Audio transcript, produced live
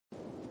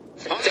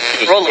Acting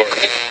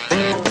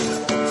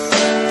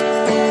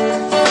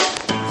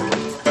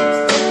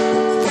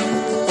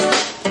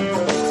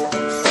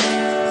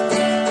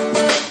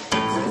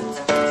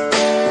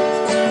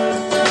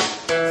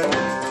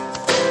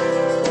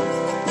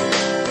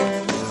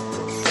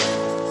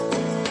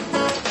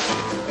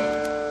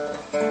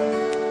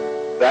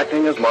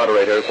as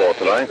moderator for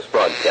tonight's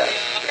broadcast.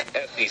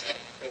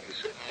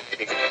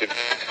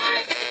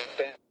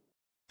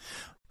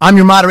 I'm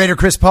your moderator,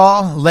 Chris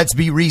Paul. Let's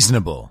be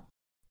reasonable.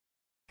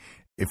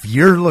 If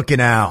you're looking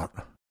out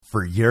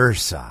for your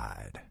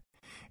side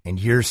and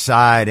your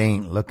side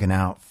ain't looking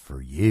out for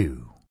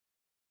you,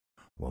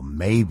 well,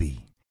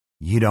 maybe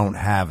you don't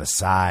have a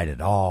side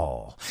at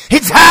all.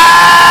 It's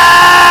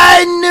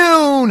high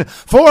noon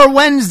for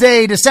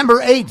Wednesday, December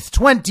 8th,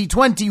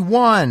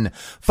 2021.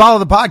 Follow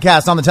the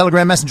podcast on the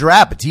Telegram Messenger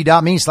app at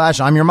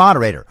t.me/I'm your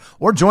moderator,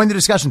 or join the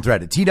discussion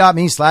thread at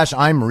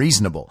t.me/I'm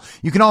reasonable.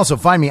 You can also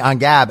find me on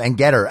Gab and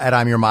Getter at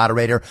I'm your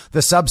moderator. The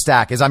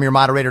Substack is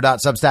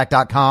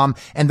imyourmoderator.substack.com,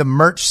 and the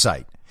merch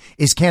site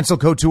is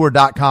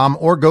cancelcouture.com,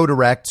 or go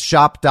direct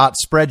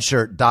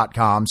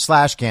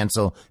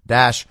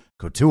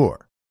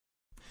shop.spreadshirt.com/cancel-couture.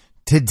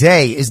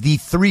 Today is the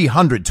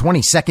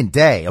 322nd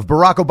day of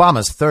Barack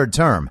Obama's third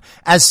term,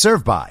 as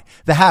served by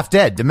the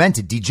half-dead,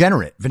 demented,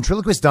 degenerate,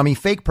 ventriloquist dummy,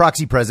 fake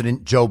proxy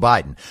president Joe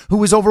Biden, who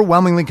was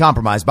overwhelmingly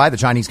compromised by the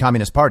Chinese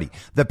Communist Party,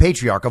 the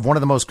patriarch of one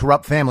of the most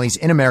corrupt families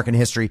in American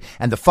history,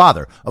 and the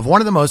father of one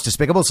of the most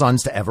despicable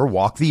sons to ever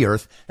walk the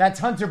earth.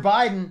 That's Hunter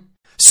Biden.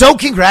 So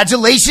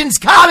congratulations,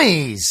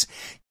 commies!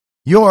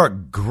 Your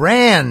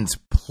grand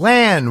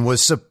plan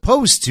was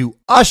supposed to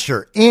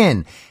usher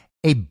in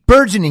a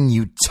burgeoning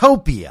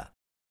utopia.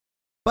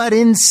 But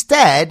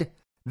instead,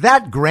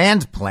 that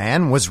grand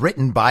plan was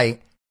written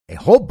by a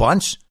whole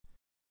bunch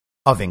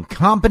of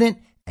incompetent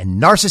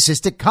and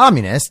narcissistic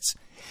communists.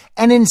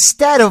 And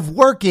instead of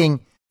working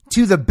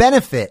to the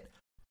benefit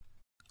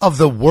of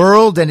the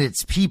world and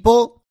its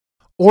people,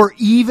 or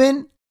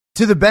even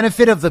to the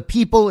benefit of the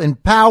people in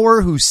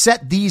power who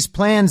set these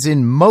plans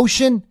in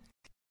motion,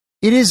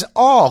 it is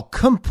all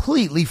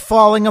completely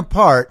falling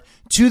apart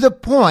to the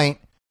point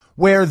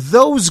where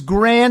those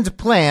grand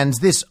plans,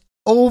 this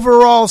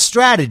overall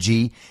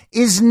strategy,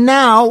 is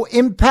now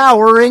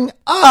empowering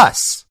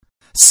us.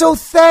 So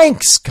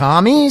thanks,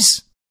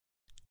 commies.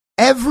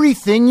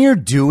 Everything you're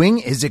doing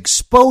is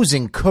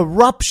exposing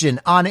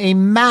corruption on a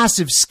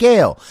massive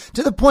scale,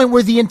 to the point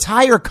where the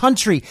entire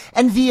country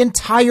and the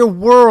entire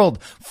world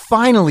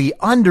finally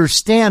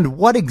understand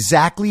what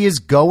exactly is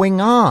going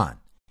on.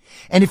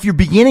 And if you're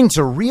beginning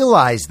to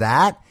realize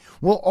that,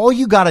 well, all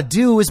you got to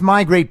do is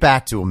migrate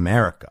back to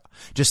America.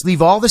 Just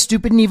leave all the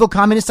stupid and evil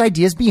communist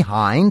ideas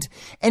behind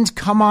and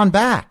come on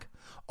back.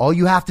 All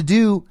you have to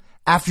do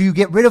after you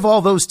get rid of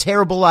all those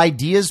terrible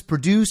ideas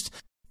produced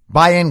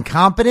by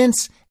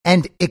incompetence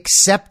and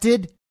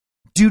accepted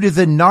due to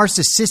the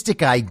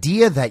narcissistic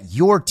idea that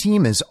your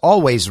team is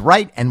always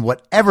right and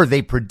whatever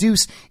they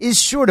produce is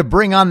sure to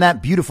bring on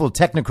that beautiful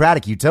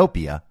technocratic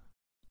utopia.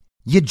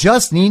 You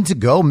just need to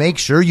go make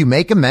sure you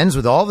make amends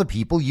with all the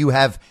people you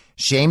have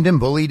shamed and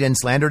bullied and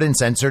slandered and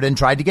censored and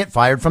tried to get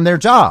fired from their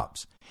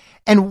jobs.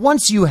 And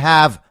once you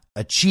have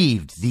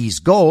achieved these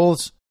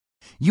goals,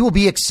 you will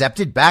be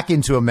accepted back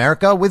into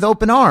America with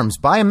open arms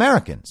by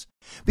Americans,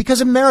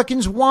 because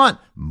Americans want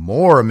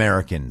more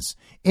Americans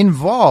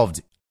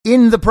involved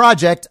in the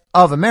project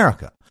of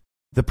America,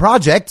 the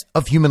project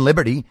of human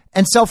liberty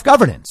and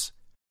self-governance.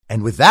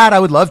 And with that, I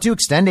would love to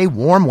extend a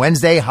warm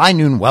Wednesday high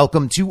noon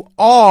welcome to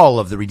all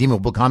of the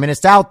redeemable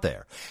communists out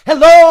there.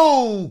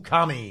 Hello,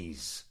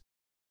 commies.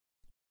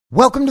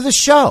 Welcome to the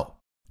show.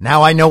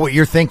 Now I know what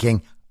you're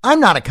thinking. I'm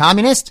not a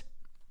communist.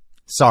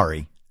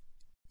 Sorry,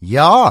 you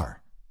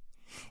are.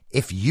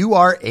 If you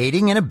are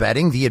aiding and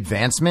abetting the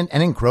advancement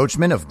and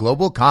encroachment of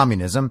global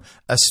communism,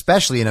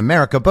 especially in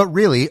America, but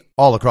really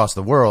all across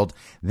the world,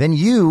 then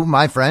you,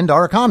 my friend,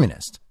 are a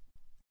communist.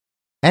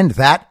 And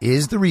that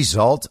is the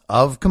result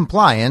of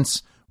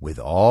compliance with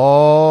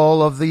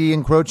all of the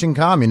encroaching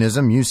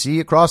communism you see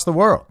across the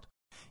world.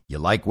 You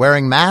like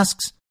wearing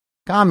masks?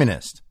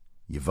 Communist.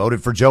 You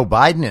voted for Joe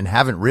Biden and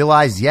haven't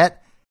realized yet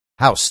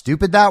how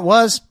stupid that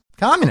was?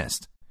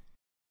 Communist.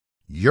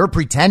 You're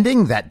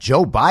pretending that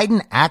Joe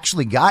Biden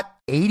actually got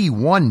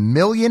 81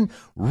 million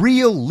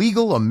real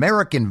legal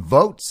American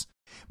votes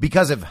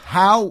because of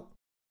how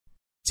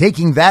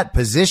taking that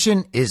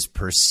position is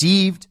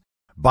perceived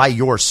by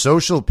your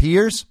social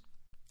peers?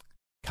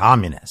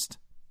 Communist.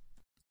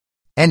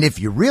 And if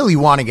you really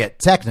want to get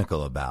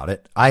technical about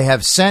it, I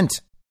have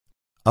sent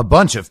a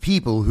bunch of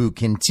people who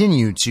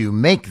continue to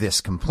make this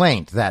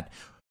complaint that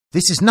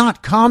this is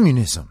not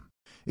communism.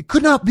 It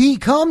could not be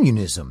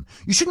communism.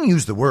 You shouldn't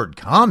use the word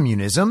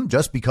communism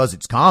just because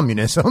it's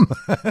communism.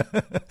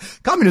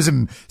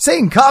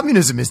 Saying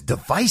communism is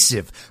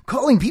divisive.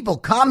 Calling people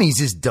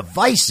commies is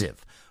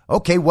divisive.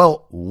 Okay,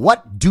 well,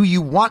 what do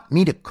you want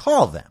me to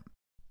call them?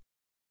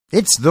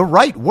 It's the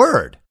right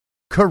word,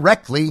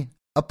 correctly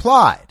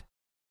applied.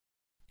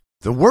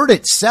 The word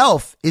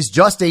itself is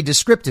just a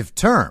descriptive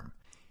term.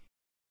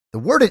 The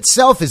word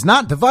itself is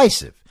not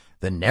divisive.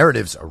 The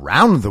narratives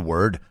around the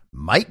word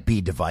might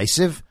be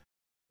divisive,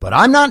 but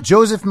I'm not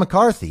Joseph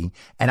McCarthy,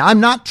 and I'm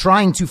not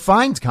trying to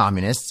find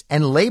communists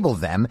and label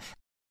them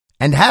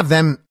and have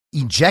them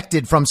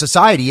ejected from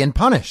society and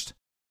punished.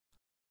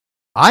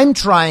 I'm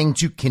trying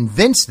to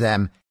convince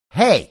them,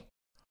 hey,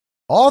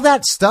 all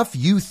that stuff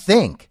you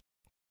think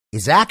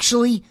is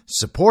actually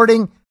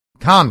supporting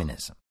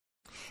communism.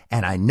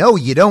 And I know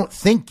you don't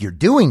think you're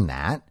doing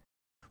that,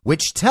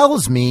 which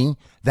tells me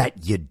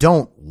that you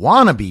don't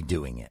want to be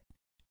doing it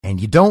and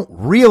you don't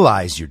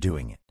realize you're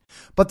doing it.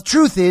 But the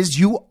truth is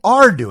you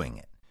are doing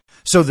it.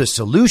 So the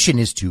solution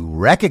is to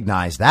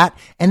recognize that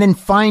and then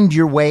find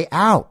your way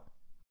out.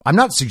 I'm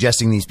not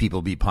suggesting these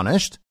people be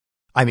punished.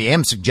 I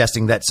am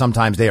suggesting that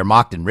sometimes they are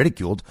mocked and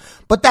ridiculed,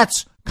 but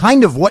that's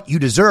kind of what you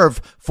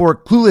deserve for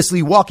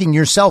cluelessly walking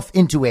yourself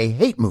into a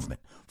hate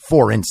movement,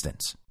 for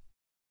instance.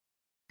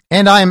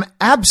 And I'm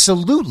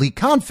absolutely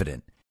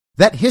confident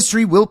that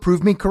history will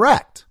prove me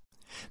correct.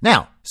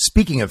 Now,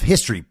 speaking of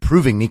history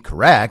proving me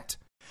correct,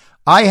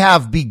 I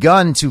have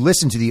begun to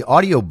listen to the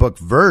audiobook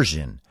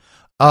version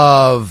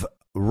of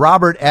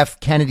Robert F.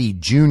 Kennedy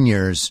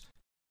Jr.'s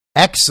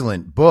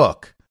excellent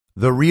book,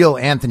 The Real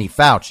Anthony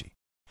Fauci.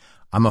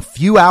 I'm a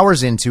few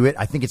hours into it.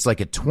 I think it's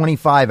like a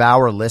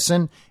 25-hour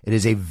listen. It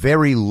is a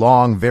very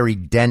long, very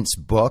dense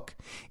book.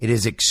 It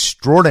is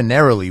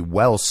extraordinarily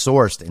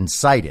well-sourced and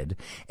cited,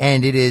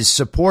 and it is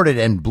supported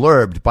and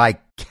blurbed by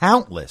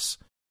countless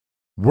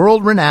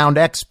world-renowned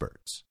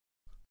experts.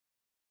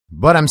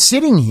 But I'm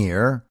sitting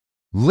here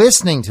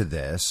listening to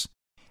this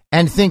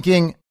and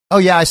thinking, oh,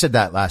 yeah, I said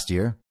that last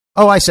year.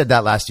 Oh, I said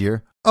that last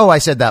year. Oh, I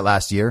said that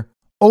last year.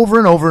 Over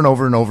and over and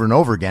over and over and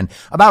over again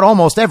about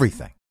almost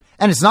everything.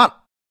 And it's not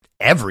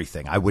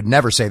everything. I would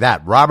never say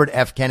that. Robert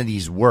F.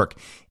 Kennedy's work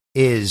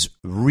is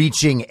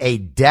reaching a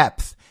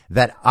depth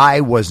that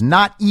I was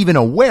not even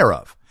aware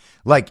of.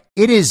 Like,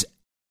 it is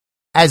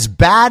as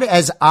bad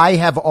as I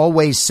have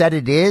always said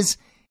it is,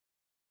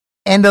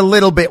 and a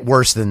little bit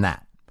worse than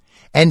that.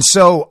 And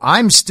so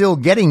I'm still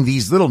getting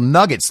these little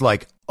nuggets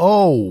like,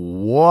 oh,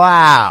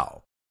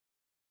 wow,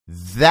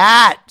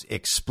 that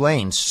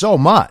explains so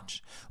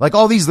much. Like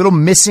all these little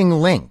missing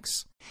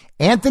links.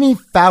 Anthony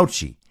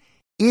Fauci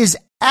is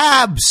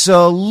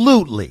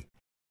absolutely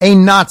a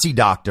Nazi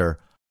doctor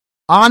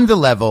on the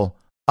level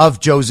of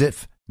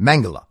Joseph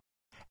Mengele.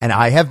 And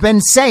I have been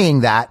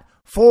saying that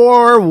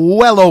for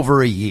well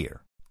over a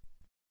year.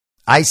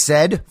 I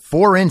said,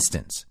 for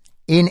instance,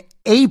 in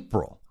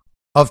April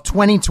of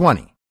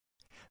 2020,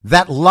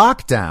 that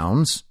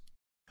lockdowns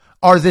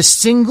are the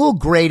single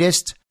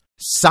greatest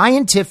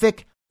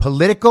scientific,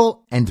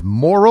 political, and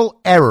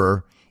moral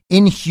error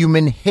in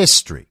human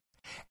history.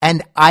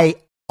 And I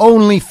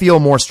only feel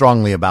more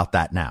strongly about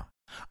that now.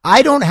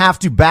 I don't have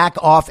to back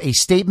off a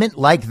statement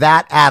like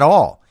that at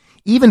all,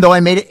 even though I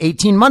made it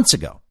 18 months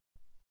ago.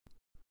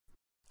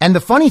 And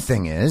the funny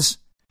thing is,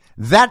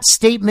 that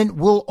statement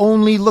will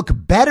only look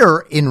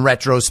better in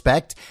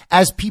retrospect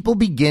as people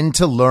begin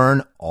to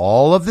learn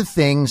all of the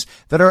things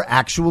that are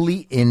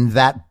actually in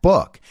that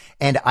book.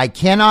 And I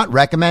cannot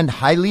recommend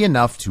highly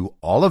enough to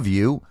all of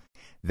you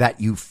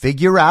that you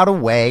figure out a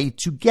way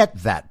to get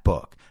that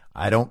book.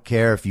 I don't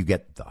care if you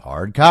get the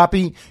hard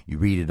copy, you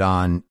read it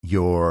on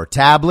your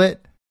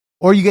tablet,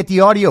 or you get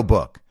the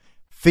audiobook.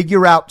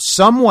 Figure out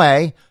some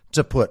way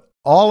to put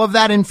all of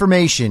that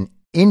information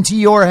into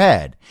your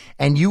head,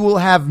 and you will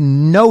have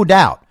no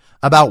doubt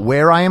about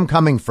where I am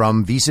coming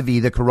from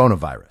vis-a-vis the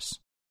coronavirus.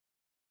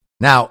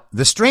 Now,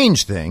 the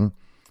strange thing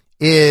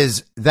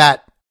is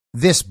that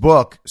this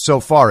book, so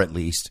far at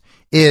least,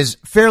 is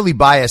fairly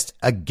biased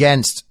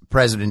against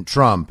President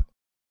Trump,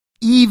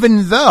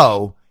 even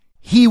though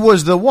he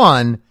was the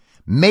one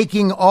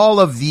making all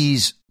of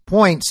these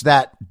points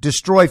that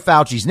destroy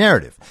Fauci's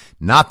narrative.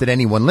 Not that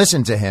anyone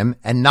listened to him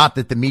and not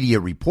that the media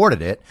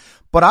reported it,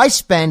 but I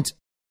spent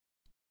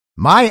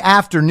my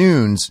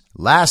afternoons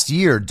last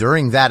year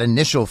during that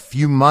initial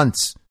few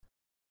months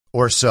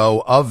or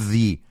so of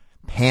the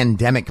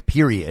pandemic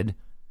period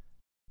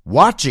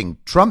watching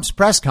Trump's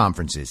press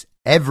conferences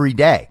every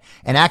day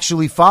and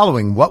actually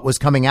following what was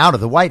coming out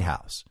of the White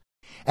House.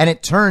 And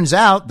it turns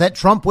out that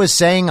Trump was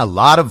saying a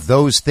lot of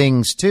those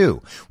things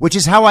too, which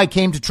is how I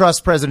came to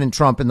trust President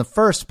Trump in the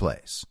first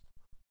place.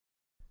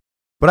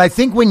 But I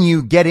think when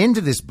you get into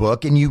this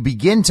book and you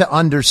begin to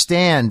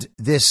understand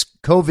this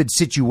COVID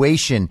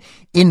situation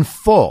in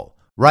full,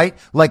 right?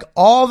 Like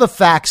all the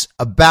facts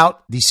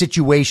about the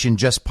situation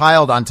just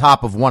piled on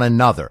top of one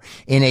another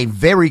in a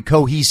very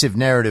cohesive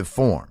narrative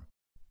form,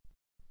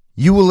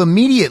 you will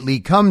immediately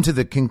come to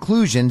the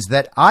conclusions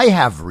that I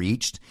have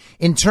reached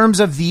in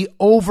terms of the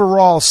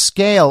overall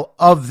scale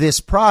of this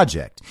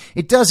project.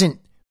 It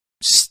doesn't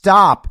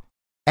stop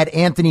at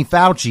Anthony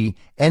Fauci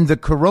and the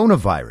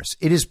coronavirus.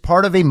 It is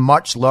part of a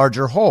much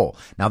larger whole.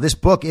 Now, this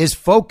book is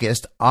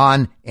focused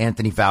on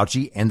Anthony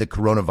Fauci and the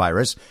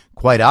coronavirus,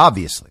 quite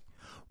obviously.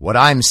 What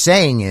I'm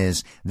saying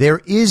is there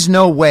is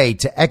no way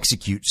to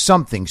execute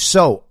something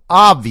so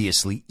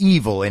obviously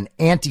evil and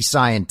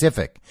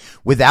anti-scientific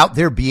without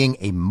there being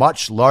a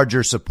much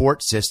larger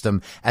support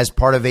system as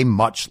part of a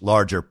much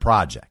larger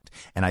project.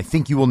 And I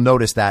think you will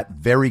notice that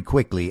very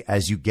quickly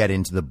as you get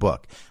into the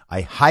book.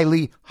 I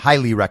highly,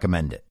 highly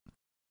recommend it.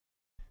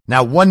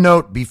 Now, one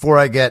note before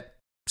I get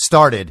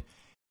started.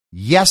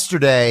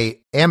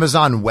 Yesterday,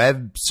 Amazon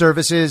Web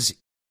Services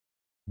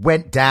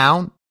went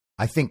down,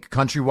 I think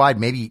countrywide,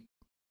 maybe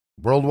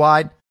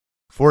worldwide,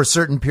 for a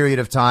certain period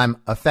of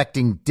time,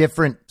 affecting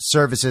different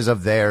services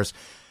of theirs.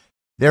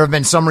 There have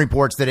been some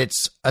reports that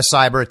it's a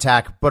cyber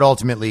attack, but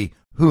ultimately,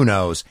 who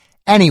knows?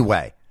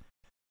 Anyway,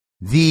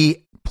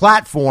 the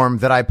platform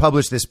that I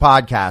published this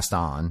podcast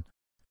on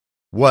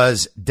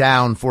was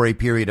down for a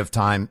period of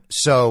time.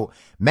 So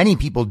many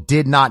people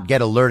did not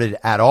get alerted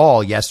at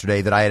all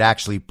yesterday that I had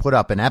actually put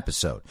up an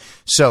episode.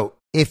 So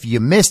if you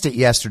missed it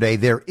yesterday,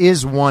 there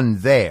is one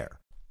there.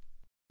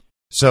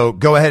 So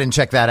go ahead and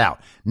check that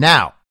out.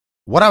 Now,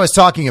 what I was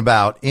talking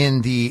about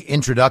in the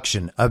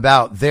introduction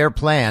about their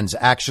plans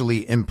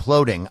actually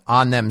imploding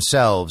on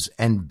themselves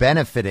and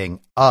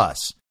benefiting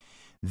us.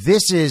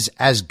 This is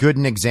as good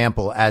an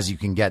example as you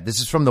can get.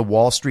 This is from the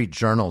Wall Street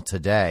Journal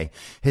today.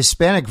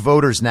 Hispanic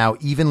voters now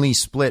evenly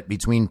split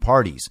between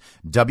parties,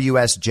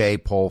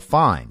 WSJ poll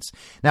finds.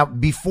 Now,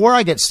 before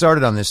I get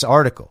started on this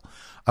article,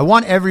 I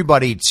want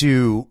everybody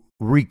to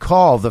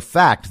recall the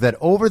fact that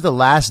over the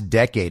last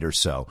decade or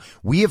so,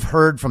 we have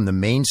heard from the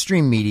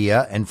mainstream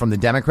media and from the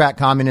Democrat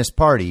Communist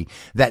Party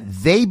that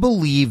they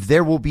believe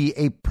there will be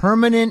a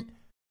permanent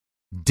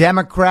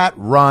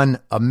Democrat-run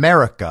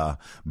America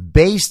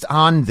based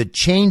on the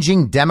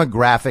changing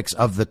demographics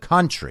of the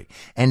country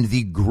and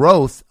the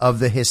growth of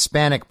the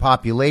Hispanic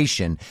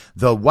population,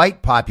 the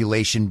white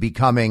population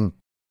becoming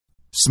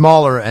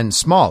smaller and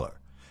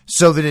smaller,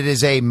 so that it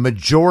is a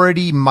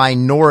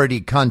majority-minority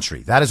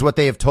country. That is what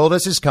they have told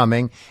us is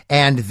coming,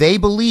 and they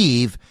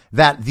believe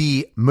that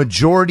the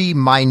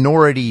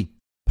majority-minority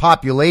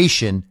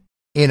population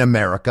in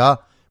America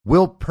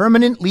will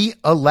permanently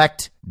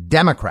elect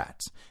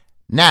Democrats.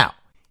 Now,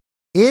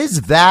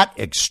 is that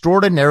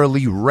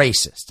extraordinarily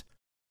racist?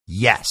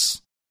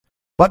 Yes.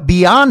 But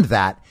beyond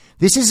that,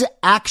 this is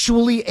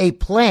actually a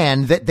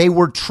plan that they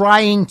were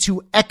trying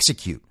to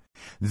execute.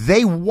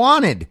 They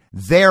wanted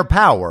their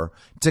power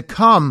to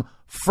come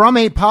from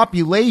a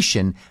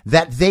population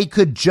that they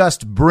could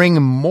just bring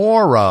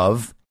more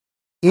of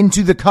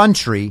into the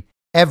country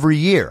every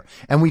year.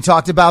 And we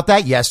talked about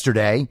that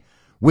yesterday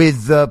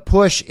with the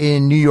push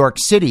in New York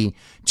City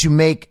to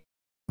make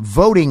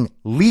voting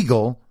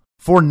legal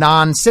for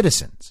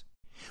non-citizens.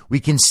 We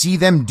can see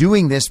them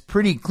doing this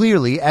pretty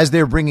clearly as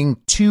they're bringing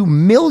 2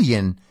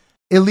 million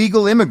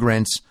illegal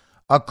immigrants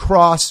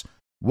across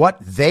what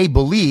they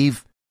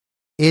believe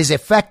is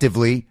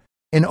effectively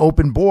an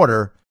open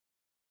border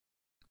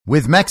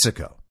with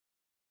Mexico.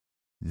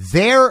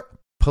 Their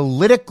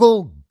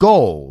political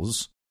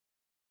goals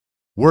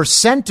were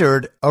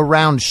centered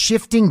around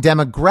shifting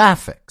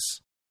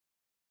demographics.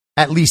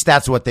 At least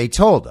that's what they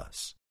told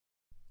us.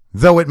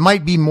 Though it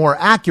might be more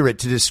accurate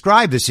to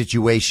describe the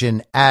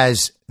situation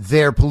as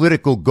their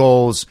political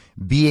goals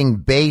being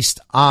based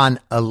on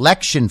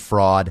election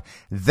fraud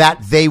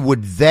that they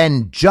would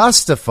then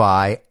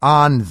justify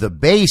on the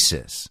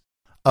basis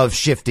of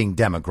shifting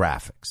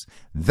demographics.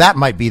 That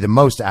might be the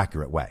most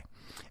accurate way.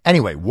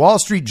 Anyway, Wall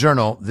Street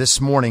Journal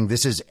this morning,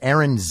 this is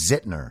Aaron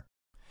Zitner.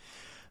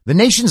 The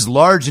nation's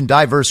large and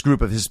diverse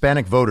group of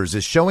Hispanic voters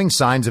is showing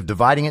signs of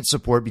dividing its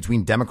support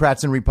between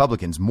Democrats and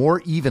Republicans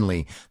more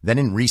evenly than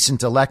in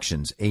recent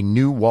elections, a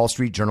new Wall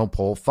Street Journal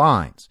poll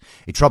finds.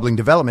 A troubling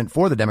development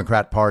for the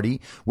Democrat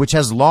Party, which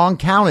has long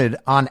counted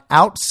on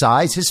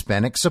outsized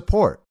Hispanic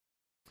support.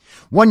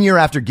 1 year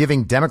after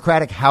giving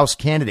Democratic House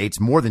candidates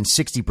more than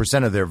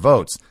 60% of their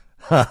votes,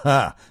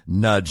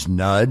 nudge,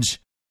 nudge.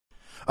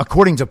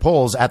 According to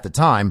polls at the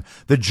time,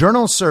 the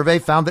Journal's survey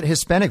found that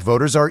Hispanic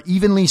voters are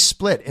evenly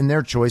split in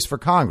their choice for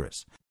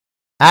Congress.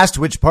 Asked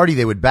which party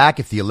they would back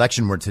if the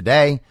election were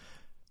today,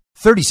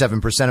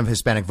 37% of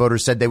Hispanic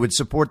voters said they would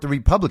support the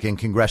Republican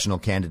congressional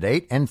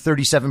candidate, and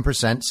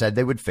 37% said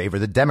they would favor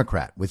the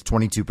Democrat, with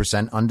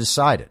 22%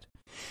 undecided.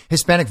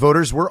 Hispanic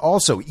voters were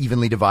also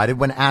evenly divided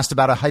when asked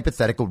about a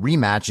hypothetical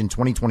rematch in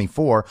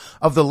 2024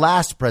 of the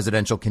last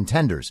presidential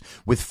contenders,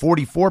 with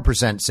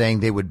 44% saying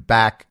they would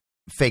back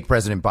fake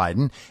President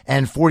Biden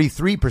and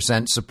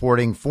 43%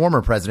 supporting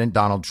former President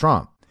Donald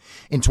Trump.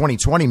 In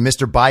 2020,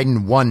 Mr.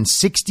 Biden won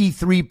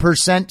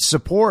 63%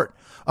 support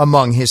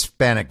among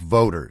Hispanic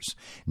voters,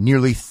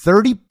 nearly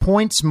 30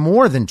 points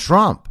more than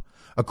Trump,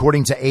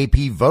 according to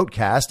AP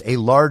Votecast, a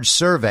large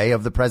survey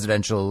of the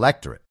presidential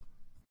electorate.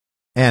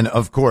 And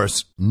of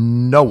course,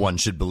 no one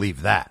should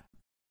believe that.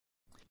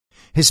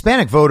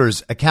 Hispanic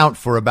voters account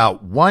for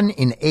about 1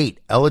 in 8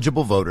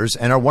 eligible voters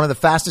and are one of the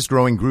fastest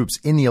growing groups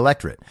in the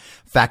electorate,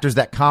 factors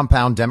that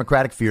compound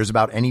Democratic fears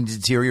about any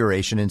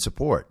deterioration in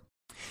support.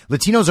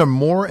 Latinos are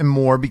more and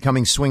more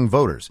becoming swing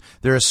voters.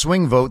 They're a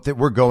swing vote that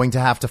we're going to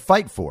have to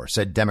fight for,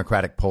 said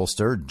Democratic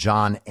pollster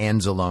John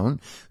Anzalone,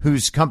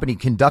 whose company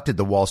conducted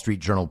the Wall Street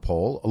Journal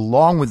poll,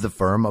 along with the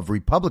firm of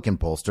Republican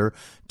pollster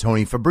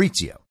Tony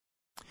Fabrizio.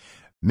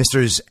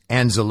 Mr.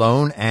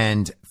 Anzalone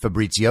and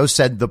Fabrizio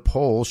said the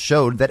poll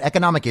showed that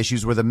economic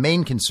issues were the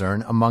main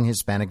concern among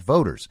Hispanic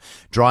voters,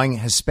 drawing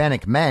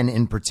Hispanic men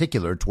in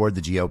particular toward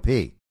the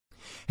GOP.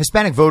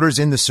 Hispanic voters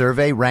in the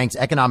survey ranked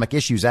economic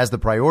issues as the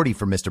priority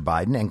for Mr.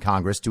 Biden and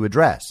Congress to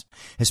address.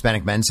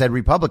 Hispanic men said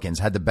Republicans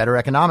had the better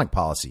economic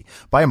policy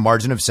by a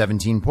margin of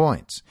 17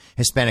 points.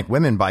 Hispanic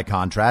women, by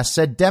contrast,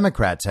 said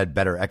Democrats had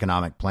better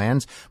economic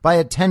plans by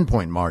a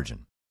 10-point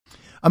margin.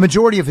 A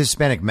majority of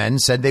Hispanic men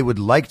said they would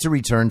like to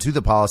return to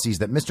the policies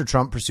that Mr.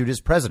 Trump pursued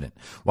as president,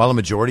 while a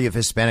majority of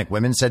Hispanic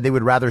women said they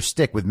would rather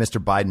stick with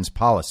Mr. Biden's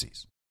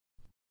policies.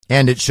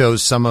 And it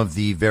shows some of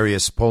the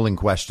various polling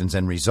questions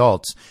and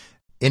results.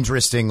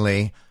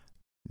 Interestingly,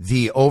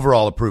 the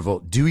overall approval,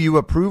 do you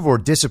approve or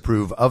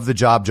disapprove of the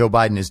job Joe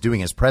Biden is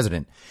doing as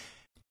president?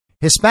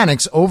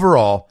 Hispanics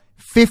overall,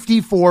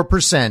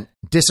 54%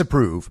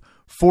 disapprove,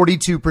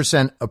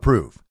 42%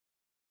 approve.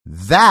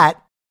 That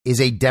is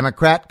a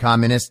Democrat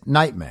communist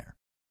nightmare.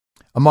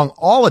 Among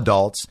all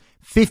adults,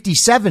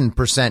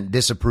 57%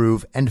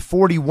 disapprove and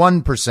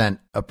 41%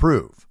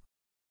 approve.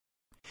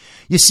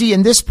 You see,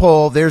 in this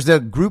poll, there's a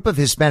group of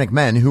Hispanic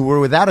men who were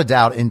without a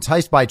doubt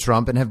enticed by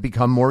Trump and have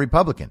become more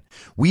Republican.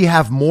 We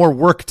have more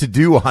work to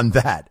do on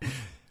that,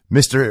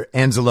 Mr.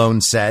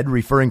 Anzalone said,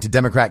 referring to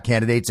Democrat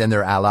candidates and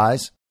their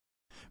allies.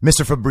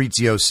 Mr.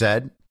 Fabrizio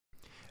said,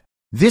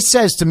 "This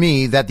says to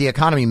me that the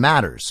economy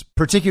matters,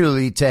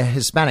 particularly to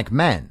Hispanic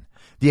men.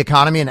 The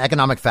economy and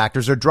economic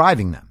factors are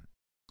driving them."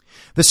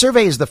 The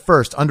survey is the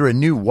first under a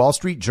new Wall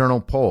Street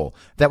Journal poll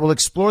that will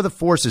explore the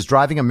forces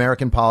driving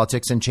American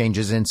politics and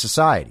changes in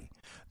society.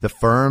 The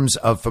firms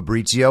of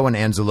Fabrizio and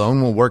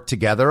Anzalone will work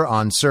together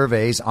on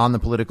surveys on the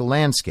political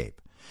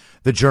landscape.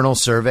 The Journal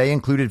survey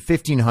included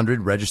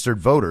 1,500 registered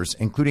voters,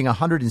 including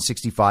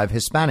 165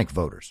 Hispanic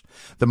voters.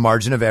 The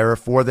margin of error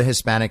for the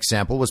Hispanic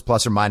sample was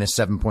plus or minus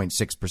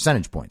 7.6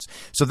 percentage points.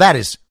 So that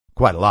is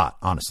quite a lot,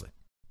 honestly.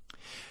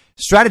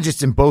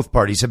 Strategists in both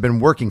parties have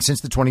been working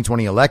since the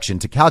 2020 election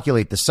to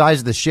calculate the size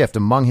of the shift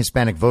among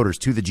Hispanic voters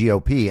to the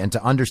GOP and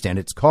to understand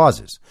its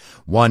causes.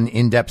 One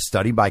in-depth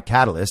study by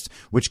Catalyst,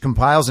 which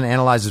compiles and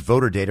analyzes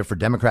voter data for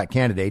Democrat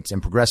candidates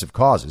and progressive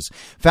causes,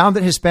 found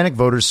that Hispanic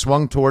voters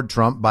swung toward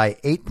Trump by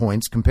 8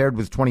 points compared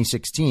with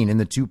 2016 in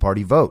the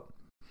two-party vote.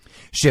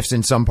 Shifts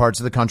in some parts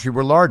of the country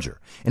were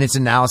larger. In its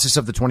analysis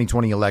of the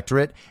 2020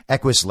 electorate,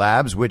 Equus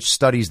Labs, which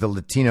studies the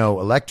Latino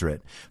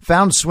electorate,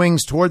 found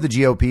swings toward the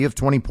GOP of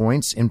 20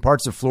 points in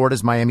parts of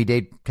Florida's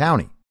Miami-Dade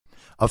County,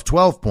 of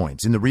 12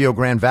 points in the Rio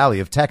Grande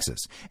Valley of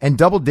Texas, and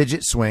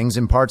double-digit swings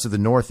in parts of the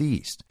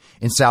Northeast.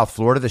 In South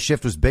Florida, the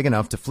shift was big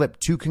enough to flip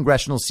 2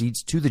 congressional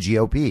seats to the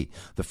GOP,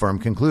 the firm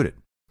concluded.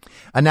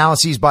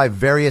 Analyses by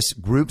various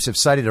groups have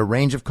cited a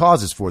range of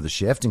causes for the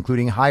shift,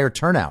 including higher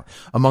turnout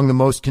among the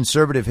most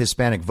conservative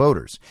Hispanic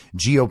voters,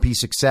 GOP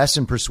success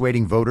in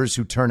persuading voters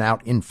who turn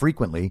out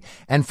infrequently,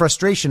 and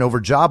frustration over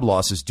job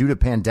losses due to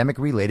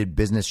pandemic-related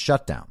business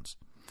shutdowns.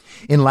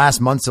 In last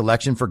month's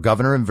election for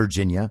governor in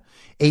Virginia,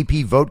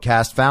 AP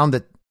Votecast found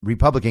that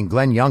Republican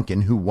Glenn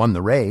Youngkin, who won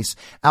the race,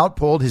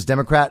 outpolled his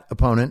Democrat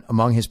opponent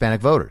among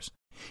Hispanic voters.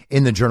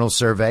 In the Journal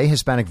survey,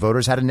 Hispanic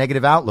voters had a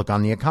negative outlook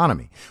on the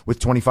economy, with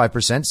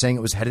 25% saying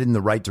it was headed in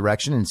the right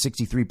direction and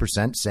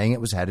 63% saying it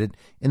was headed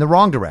in the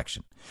wrong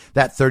direction.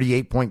 That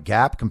 38-point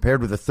gap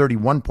compared with a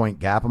 31-point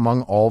gap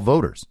among all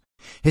voters.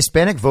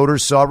 Hispanic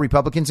voters saw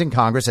Republicans in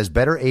Congress as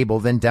better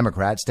able than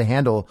Democrats to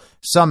handle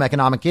some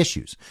economic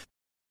issues,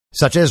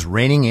 such as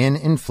reining in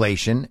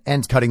inflation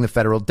and cutting the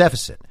federal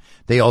deficit.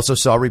 They also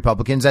saw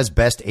Republicans as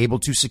best able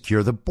to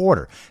secure the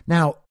border.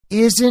 Now,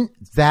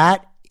 isn't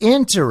that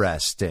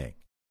interesting?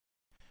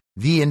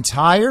 The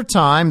entire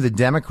time the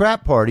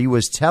Democrat Party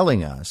was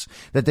telling us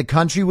that the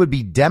country would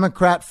be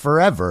Democrat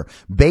forever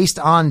based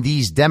on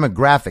these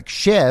demographic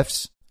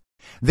shifts,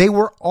 they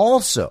were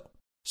also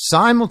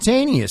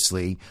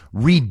simultaneously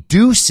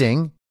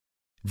reducing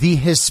the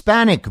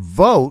Hispanic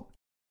vote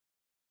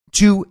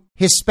to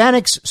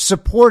Hispanics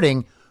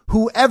supporting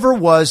whoever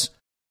was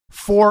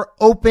for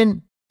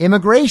open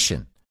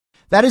immigration.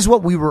 That is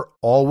what we were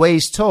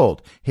always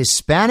told.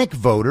 Hispanic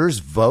voters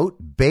vote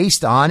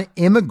based on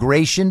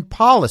immigration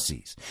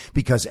policies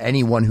because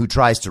anyone who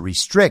tries to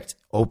restrict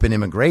open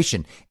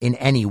immigration in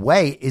any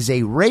way is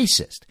a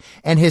racist.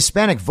 And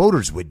Hispanic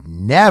voters would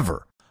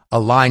never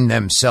align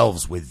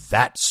themselves with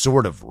that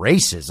sort of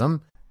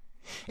racism,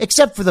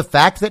 except for the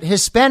fact that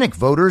Hispanic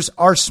voters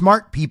are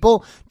smart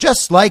people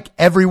just like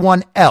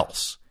everyone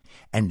else.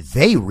 And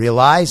they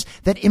realize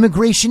that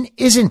immigration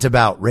isn't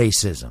about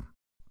racism.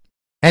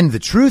 And the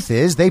truth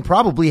is, they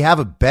probably have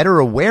a better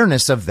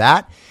awareness of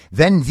that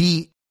than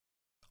the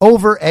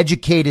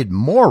overeducated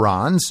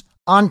morons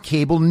on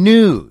cable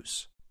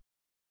news.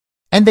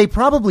 And they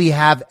probably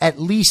have at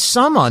least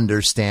some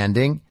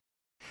understanding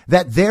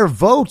that their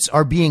votes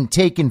are being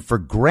taken for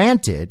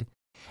granted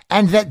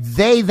and that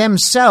they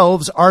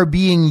themselves are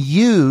being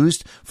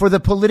used for the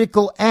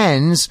political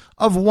ends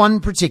of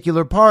one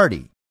particular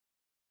party.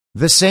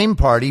 The same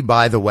party,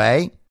 by the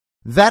way,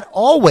 that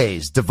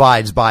always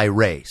divides by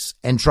race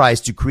and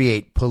tries to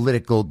create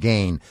political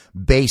gain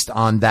based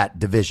on that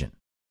division.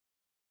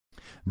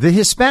 The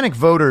Hispanic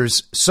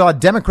voters saw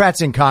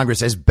Democrats in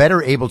Congress as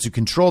better able to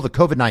control the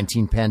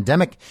COVID-19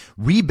 pandemic,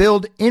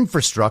 rebuild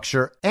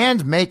infrastructure,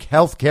 and make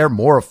health care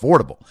more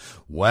affordable.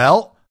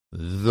 Well,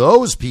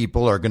 those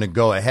people are going to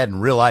go ahead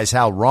and realize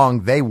how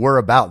wrong they were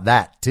about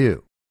that,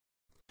 too.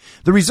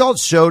 The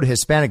results showed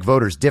Hispanic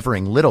voters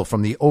differing little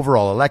from the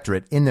overall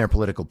electorate in their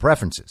political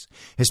preferences.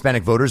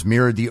 Hispanic voters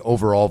mirrored the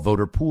overall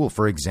voter pool,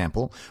 for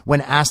example,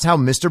 when asked how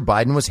Mr.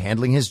 Biden was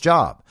handling his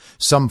job.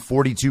 Some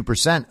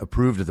 42%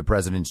 approved of the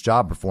president's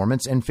job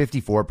performance and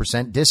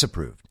 54%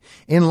 disapproved,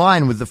 in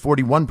line with the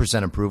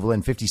 41% approval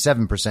and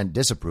 57%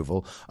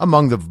 disapproval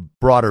among the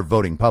broader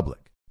voting public.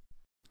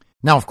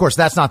 Now, of course,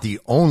 that's not the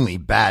only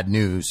bad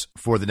news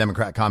for the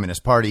Democrat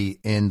Communist Party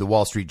in the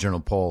Wall Street Journal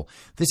poll.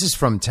 This is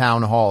from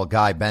Town Hall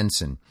Guy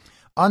Benson.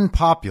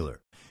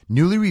 Unpopular,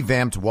 newly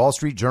revamped Wall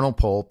Street Journal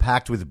poll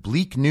packed with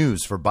bleak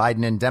news for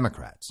Biden and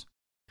Democrats.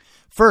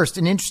 First,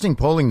 an interesting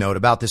polling note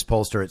about this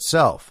pollster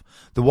itself.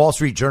 The Wall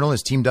Street Journal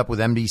has teamed up with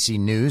NBC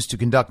News to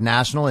conduct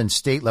national and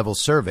state level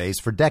surveys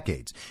for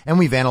decades, and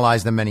we've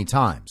analyzed them many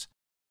times.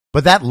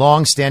 But that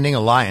long-standing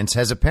alliance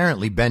has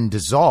apparently been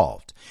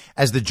dissolved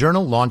as the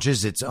Journal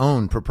launches its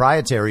own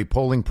proprietary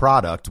polling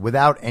product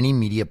without any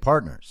media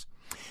partners.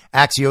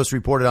 Axios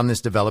reported on this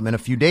development a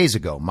few days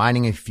ago,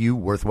 mining a few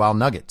worthwhile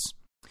nuggets.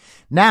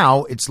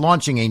 Now it's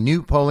launching a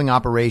new polling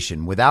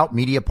operation without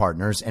media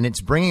partners, and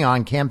it's bringing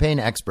on campaign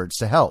experts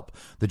to help,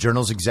 the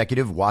Journal's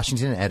executive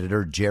Washington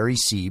editor Jerry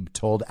Sieb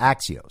told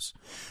Axios.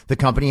 The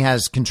company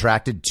has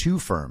contracted two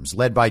firms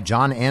led by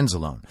John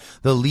Anzalone,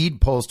 the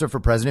lead pollster for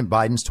President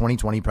Biden's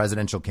 2020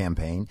 presidential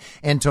campaign,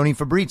 and Tony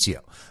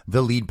Fabrizio,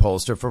 the lead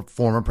pollster for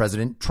former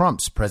President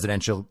Trump's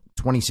presidential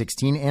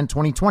 2016 and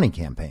 2020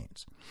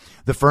 campaigns.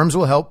 The firms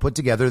will help put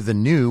together the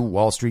new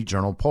Wall Street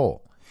Journal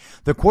poll.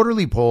 The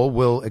quarterly poll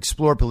will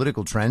explore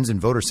political trends and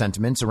voter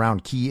sentiments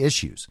around key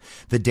issues.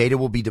 The data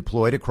will be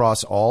deployed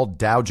across all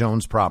Dow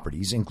Jones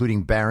properties,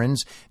 including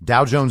Barron's,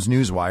 Dow Jones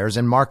Newswires,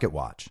 and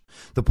MarketWatch.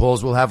 The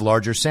polls will have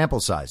larger sample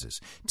sizes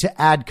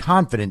to add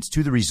confidence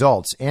to the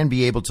results and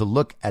be able to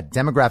look at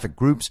demographic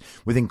groups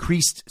with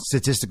increased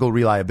statistical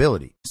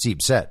reliability,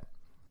 Sieb said.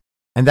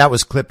 And that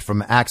was clipped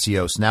from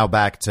Axios. Now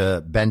back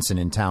to Benson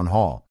in Town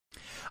Hall.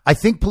 I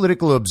think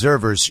political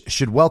observers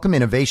should welcome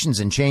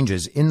innovations and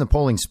changes in the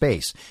polling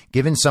space,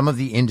 given some of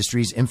the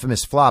industry's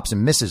infamous flops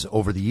and misses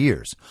over the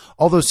years,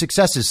 although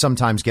successes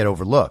sometimes get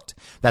overlooked.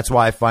 That's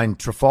why I find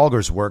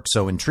Trafalgar's work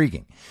so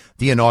intriguing.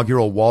 The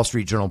inaugural Wall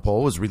Street Journal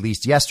poll was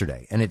released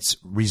yesterday, and its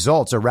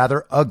results are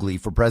rather ugly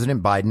for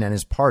President Biden and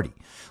his party.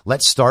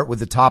 Let's start with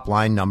the top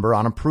line number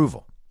on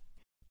approval.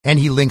 And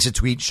he links a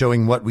tweet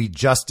showing what we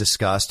just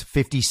discussed,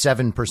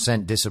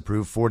 57%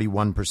 disapprove,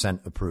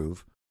 41%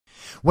 approve.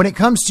 When it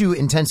comes to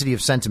intensity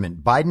of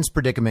sentiment, Biden's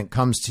predicament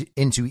comes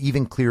into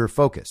even clearer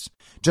focus.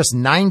 Just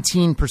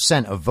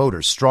 19% of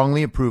voters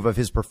strongly approve of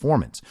his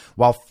performance,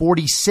 while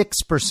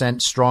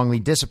 46% strongly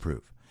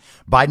disapprove.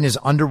 Biden is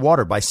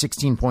underwater by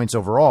 16 points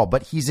overall,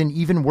 but he's in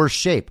even worse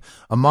shape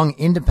among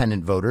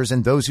independent voters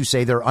and those who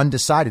say they're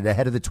undecided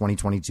ahead of the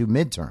 2022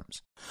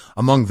 midterms.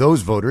 Among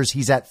those voters,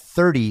 he's at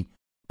 30%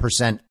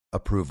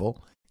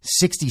 approval,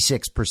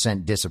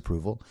 66%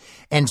 disapproval,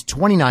 and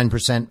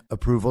 29%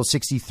 approval,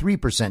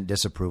 63%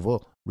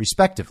 disapproval,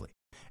 respectively.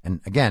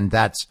 And again,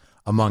 that's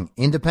among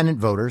independent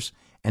voters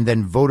and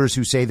then voters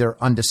who say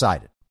they're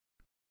undecided.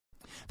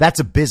 That's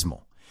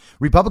abysmal.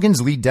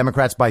 Republicans lead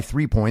Democrats by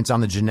 3 points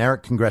on the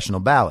generic congressional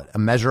ballot, a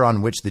measure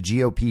on which the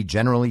GOP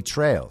generally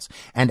trails.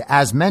 And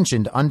as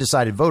mentioned,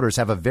 undecided voters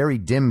have a very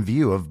dim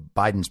view of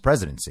Biden's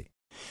presidency.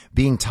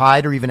 Being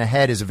tied or even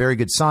ahead is a very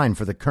good sign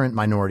for the current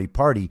minority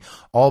party,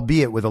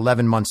 albeit with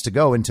 11 months to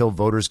go until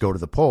voters go to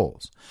the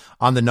polls.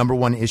 On the number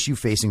one issue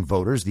facing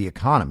voters, the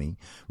economy,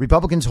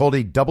 Republicans hold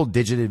a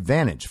double-digit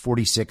advantage,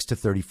 46 to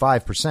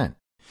 35%.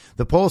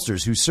 The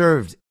pollsters who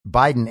served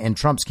Biden and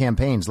Trump's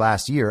campaigns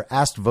last year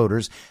asked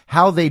voters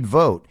how they'd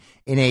vote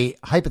in a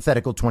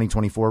hypothetical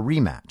 2024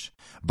 rematch.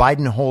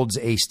 Biden holds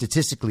a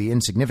statistically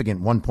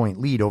insignificant 1-point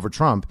lead over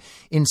Trump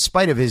in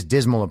spite of his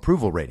dismal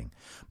approval rating,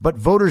 but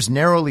voters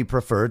narrowly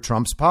prefer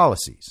Trump's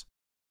policies.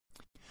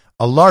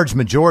 A large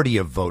majority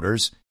of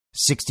voters,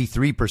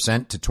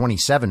 63% to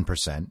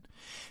 27%,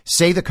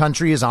 say the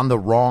country is on the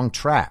wrong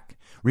track.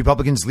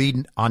 Republicans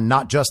lead on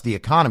not just the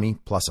economy,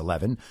 plus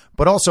 11,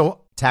 but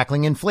also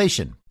tackling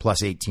inflation,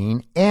 plus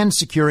 18, and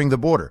securing the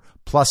border,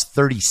 plus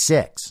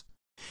 36.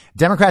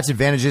 Democrats'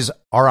 advantages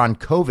are on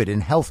COVID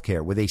and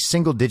healthcare with a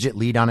single-digit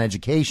lead on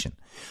education.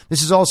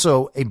 This is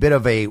also a bit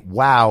of a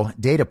wow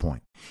data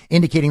point,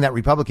 indicating that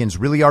Republicans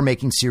really are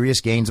making serious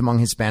gains among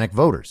Hispanic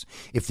voters.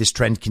 If this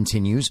trend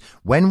continues,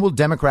 when will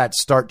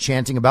Democrats start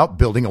chanting about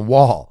building a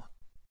wall?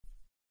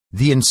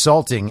 The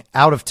insulting,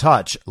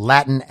 out-of-touch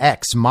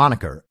Latinx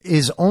moniker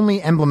is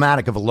only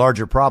emblematic of a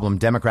larger problem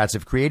Democrats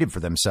have created for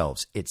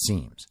themselves, it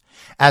seems.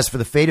 As for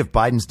the fate of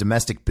Biden's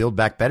domestic Build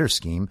Back Better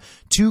scheme,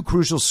 two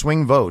crucial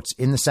swing votes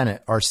in the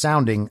Senate are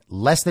sounding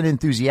less than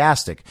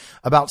enthusiastic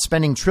about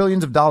spending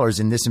trillions of dollars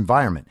in this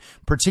environment,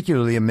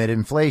 particularly amid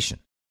inflation.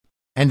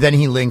 And then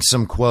he links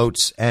some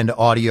quotes and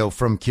audio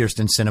from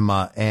Kyrsten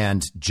Sinema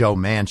and Joe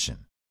Manchin.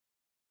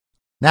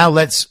 Now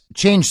let's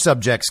change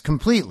subjects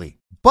completely.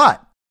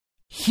 But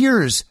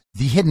here's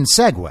the hidden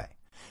segue.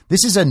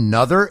 This is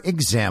another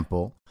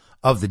example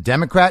of the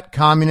Democrat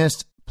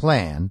communist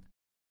plan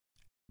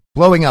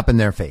blowing up in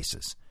their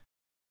faces.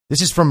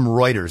 This is from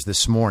Reuters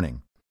this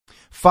morning.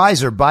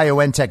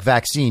 Pfizer-BioNTech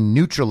vaccine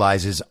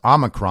neutralizes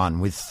Omicron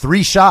with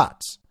 3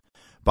 shots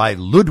by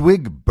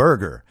Ludwig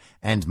Berger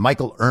and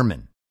Michael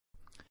Ehrman.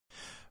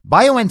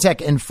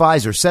 BioNTech and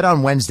Pfizer said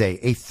on Wednesday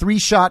a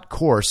 3-shot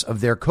course of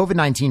their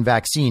COVID-19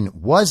 vaccine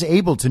was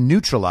able to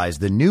neutralize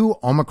the new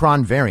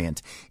Omicron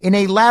variant in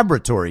a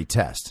laboratory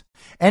test,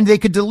 and they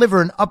could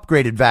deliver an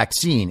upgraded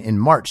vaccine in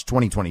March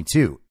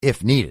 2022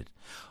 if needed.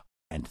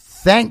 And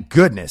thank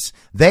goodness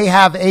they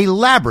have a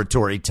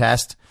laboratory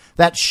test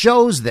that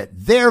shows that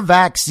their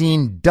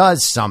vaccine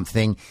does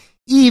something,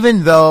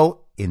 even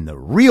though in the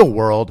real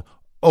world,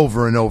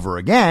 over and over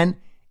again,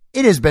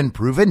 it has been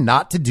proven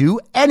not to do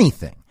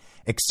anything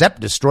except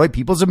destroy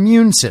people's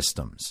immune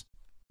systems.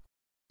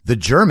 The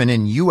German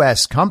and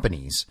U.S.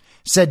 companies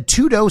said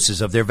 2 doses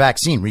of their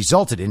vaccine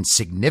resulted in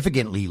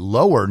significantly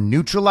lower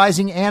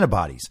neutralizing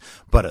antibodies,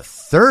 but a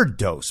 3rd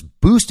dose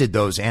boosted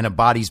those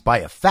antibodies by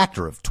a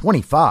factor of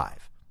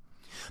 25.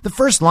 The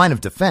first line of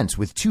defense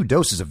with 2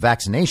 doses of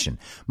vaccination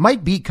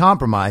might be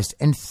compromised,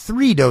 and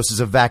 3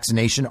 doses of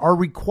vaccination are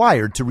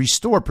required to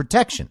restore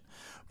protection,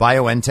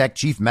 BioNTech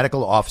Chief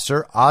Medical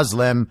Officer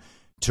Özlem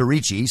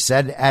Türeci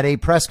said at a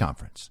press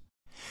conference.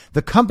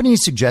 The company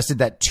suggested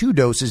that 2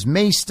 doses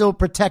may still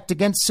protect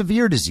against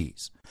severe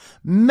disease.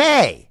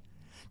 2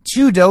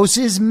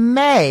 doses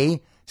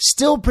may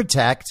still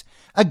protect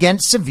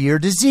against severe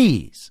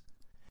disease.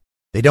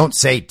 They don't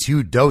say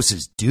 2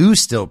 doses do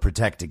still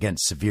protect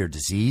against severe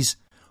disease.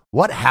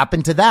 What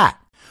happened to that?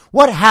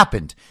 What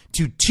happened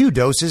to 2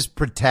 doses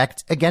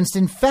protect against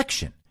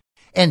infection?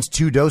 And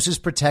 2 doses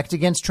protect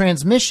against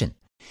transmission?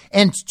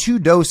 And 2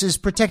 doses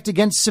protect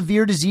against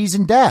severe disease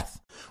and death?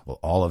 Well,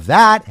 all of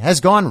that has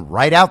gone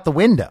right out the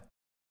window.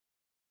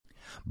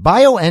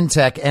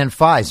 BioNTech and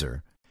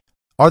Pfizer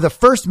are the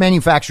first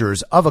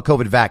manufacturers of a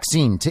COVID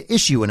vaccine to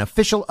issue an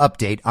official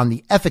update on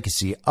the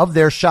efficacy of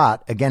their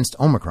shot against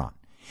Omicron.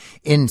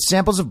 In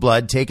samples of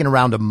blood taken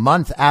around a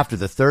month after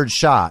the 3rd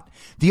shot,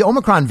 the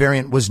Omicron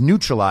variant was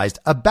neutralized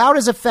about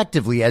as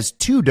effectively as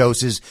 2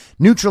 doses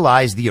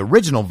neutralized the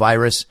original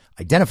virus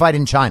identified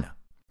in China.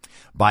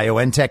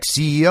 BioNTech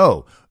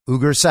CEO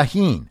Ugur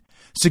Sahin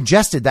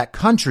suggested that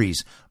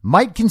countries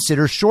might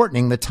consider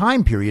shortening the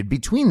time period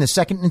between the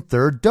 2nd and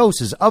 3rd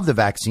doses of the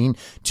vaccine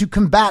to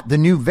combat the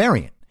new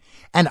variant.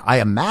 And I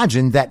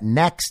imagine that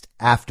next,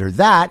 after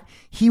that,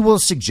 he will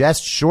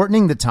suggest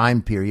shortening the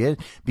time period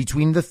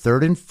between the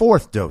 3rd and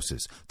 4th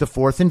doses, the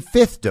 4th and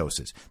 5th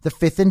doses, the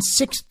 5th and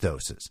 6th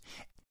doses.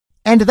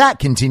 And that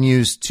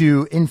continues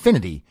to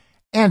infinity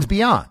and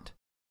beyond.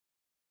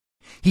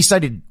 He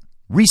cited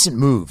recent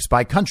moves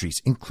by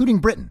countries, including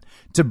Britain,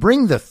 to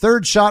bring the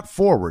 3rd shot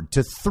forward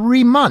to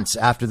 3 months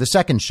after the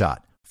 2nd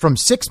shot, from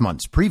 6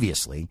 months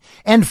previously,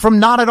 and from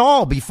not at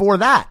all before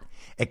that,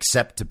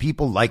 except to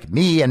people like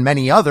me and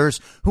many others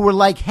who were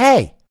like,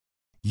 hey,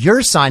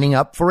 you're signing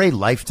up for a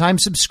lifetime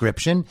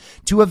subscription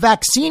to a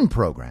vaccine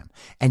program,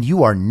 and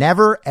you are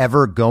never,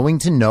 ever going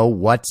to know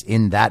what's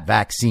in that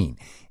vaccine.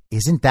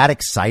 Isn't that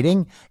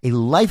exciting? A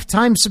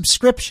lifetime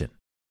subscription.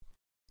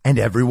 And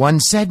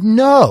everyone said,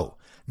 no.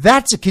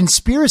 That's a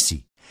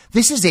conspiracy.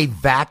 This is a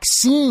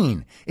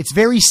vaccine. It's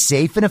very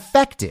safe and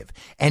effective.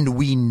 And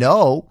we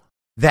know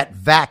that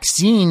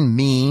vaccine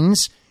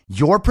means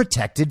you're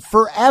protected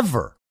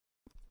forever.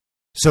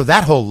 So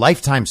that whole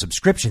lifetime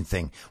subscription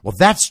thing, well,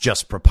 that's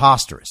just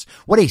preposterous.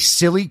 What a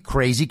silly,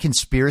 crazy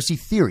conspiracy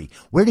theory.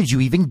 Where did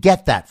you even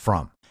get that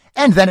from?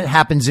 And then it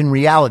happens in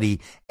reality,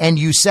 and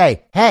you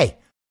say, hey,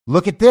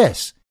 look at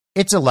this.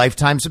 It's a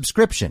lifetime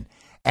subscription.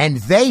 And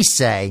they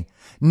say,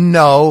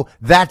 no,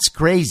 that's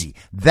crazy.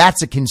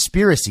 That's a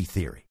conspiracy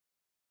theory.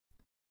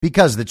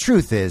 Because the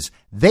truth is,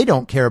 they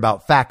don't care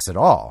about facts at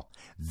all.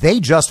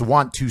 They just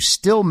want to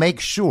still make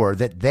sure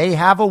that they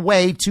have a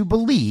way to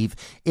believe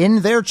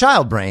in their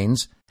child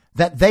brains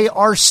that they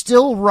are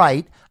still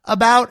right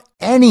about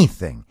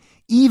anything,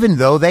 even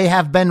though they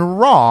have been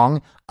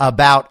wrong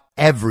about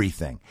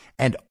everything,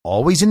 and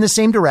always in the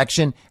same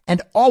direction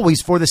and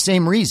always for the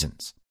same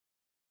reasons.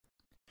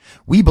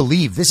 We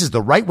believe this is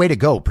the right way to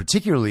go,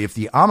 particularly if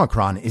the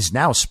Omicron is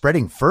now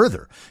spreading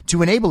further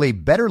to enable a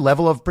better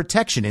level of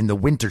protection in the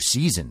winter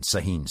season,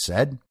 Sahin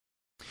said.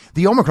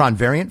 The Omicron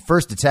variant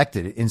first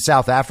detected in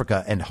South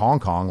Africa and Hong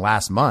Kong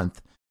last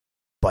month.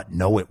 But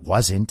no, it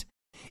wasn't.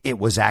 It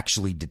was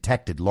actually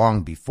detected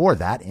long before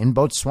that in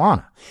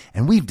Botswana,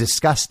 and we've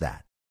discussed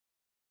that.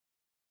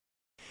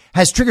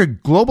 Has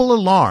triggered global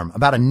alarm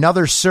about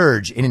another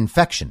surge in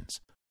infections.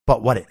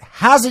 But what it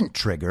hasn't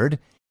triggered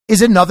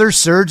is another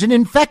surge in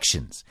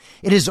infections.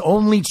 It has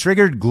only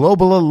triggered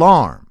global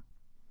alarm.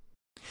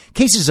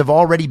 Cases have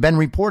already been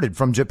reported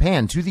from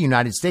Japan to the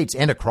United States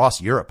and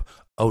across Europe.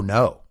 Oh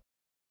no.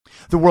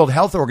 The World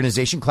Health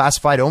Organization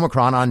classified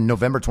Omicron on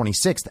November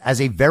 26th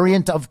as a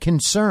variant of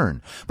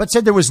concern, but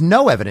said there was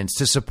no evidence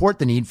to support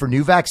the need for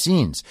new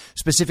vaccines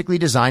specifically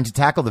designed to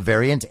tackle the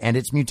variant and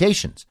its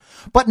mutations.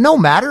 But no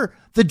matter,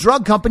 the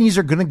drug companies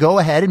are going to go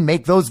ahead and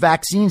make those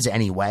vaccines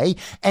anyway.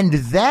 And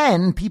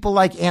then people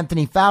like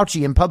Anthony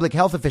Fauci and public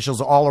health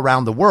officials all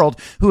around the world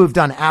who have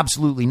done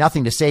absolutely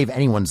nothing to save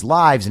anyone's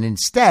lives and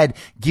instead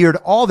geared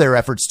all their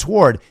efforts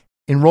toward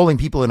enrolling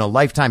people in a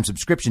lifetime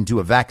subscription to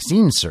a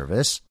vaccine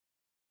service.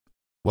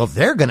 Well,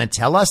 they're going to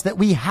tell us that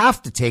we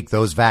have to take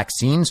those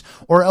vaccines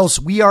or else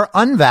we are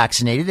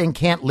unvaccinated and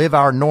can't live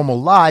our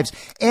normal lives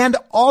and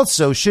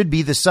also should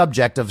be the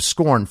subject of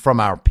scorn from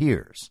our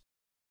peers.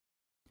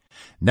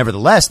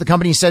 Nevertheless, the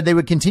company said they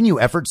would continue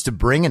efforts to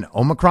bring an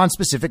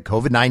Omicron-specific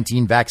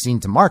COVID-19 vaccine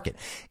to market.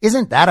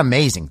 Isn't that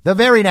amazing? The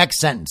very next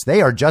sentence,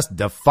 they are just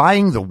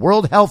defying the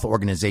World Health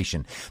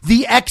Organization.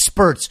 The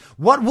experts.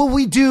 What will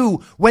we do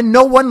when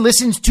no one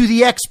listens to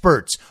the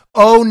experts?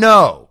 Oh,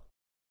 no.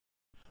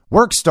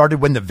 Work started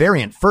when the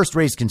variant first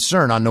raised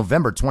concern on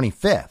November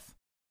 25th.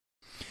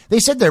 They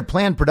said their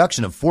planned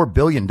production of 4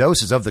 billion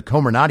doses of the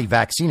Comirnaty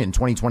vaccine in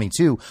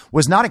 2022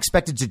 was not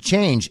expected to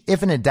change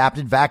if an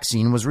adapted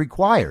vaccine was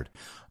required.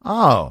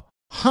 So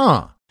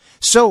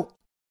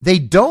they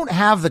don't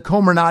have the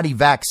Comirnaty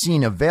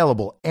vaccine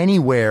available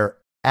anywhere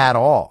at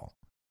all,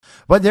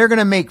 but they're going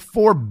to make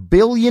 4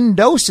 billion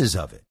doses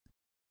of it.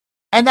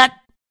 And that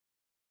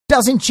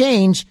doesn't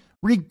change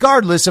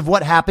regardless of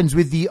what happens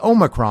with the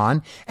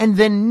Omicron and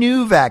the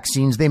new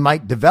vaccines they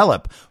might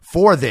develop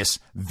for this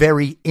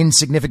very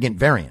insignificant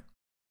variant.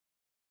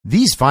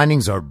 These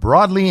findings are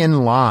broadly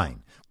in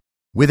line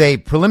with a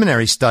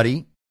preliminary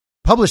study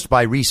published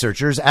by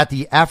researchers at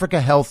the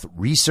Africa Health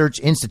Research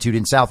Institute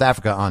in South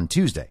Africa on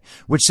Tuesday,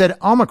 which said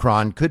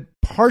Omicron could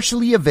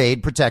partially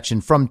evade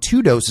protection from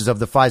 2 doses of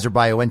the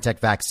Pfizer-BioNTech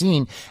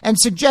vaccine and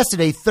suggested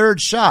a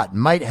third shot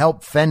might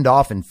help fend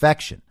off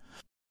infection.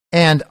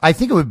 And I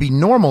think it would be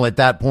normal at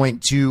that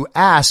point to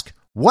ask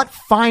what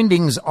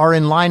findings are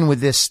in line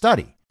with this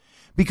study,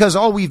 because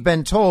all we've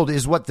been told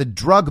is what the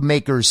drug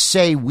makers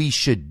say we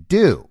should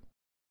do.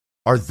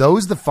 Are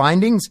those the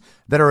findings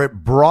that are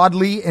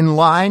broadly in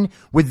line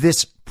with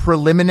this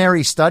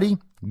preliminary study?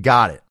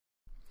 Got it.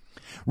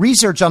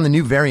 Research on the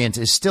new variant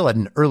is still at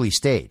an early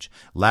stage.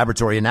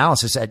 Laboratory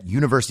analysis at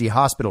University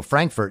Hospital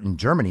Frankfurt in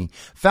Germany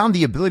found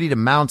the ability to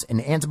mount an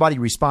antibody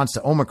response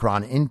to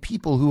Omicron in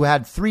people who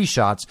had 3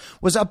 shots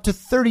was up to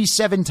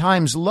 37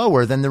 times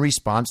lower than the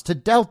response to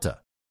Delta.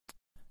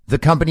 The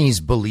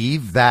companies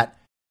believe that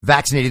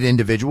vaccinated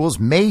individuals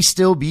may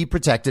still be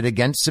protected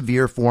against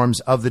severe forms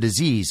of the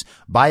disease,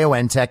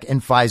 BioNTech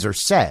and Pfizer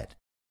said.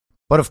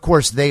 But of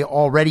course, they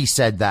already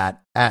said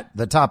that at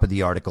the top of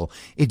the article.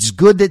 It's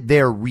good that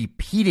they're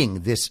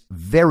repeating this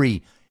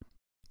very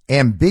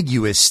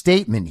ambiguous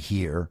statement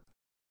here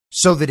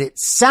so that it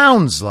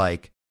sounds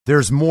like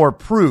there's more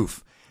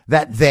proof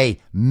that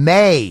they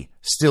may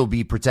still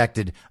be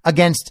protected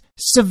against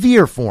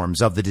severe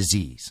forms of the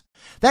disease.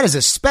 That is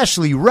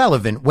especially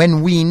relevant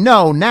when we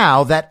know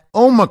now that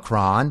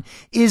Omicron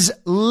is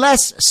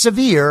less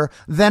severe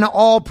than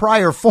all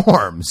prior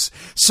forms.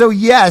 So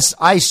yes,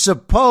 I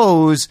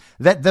suppose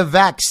that the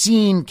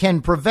vaccine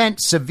can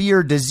prevent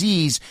severe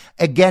disease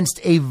against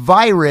a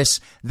virus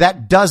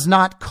that does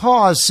not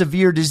cause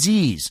severe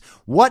disease.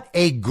 What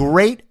a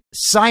great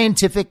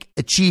scientific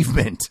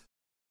achievement.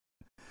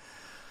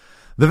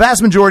 The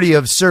vast majority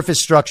of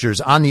surface structures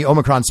on the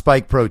Omicron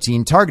spike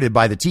protein targeted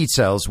by the T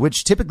cells,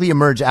 which typically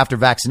emerge after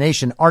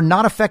vaccination, are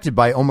not affected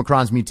by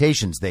Omicron's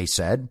mutations, they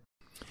said.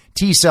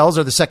 T cells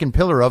are the second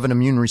pillar of an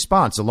immune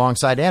response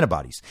alongside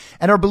antibodies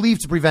and are believed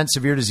to prevent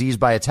severe disease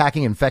by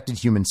attacking infected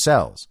human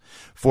cells.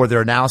 For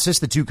their analysis,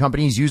 the 2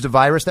 companies used a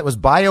virus that was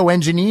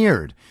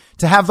bioengineered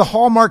to have the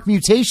hallmark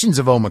mutations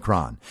of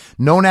Omicron,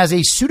 known as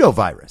a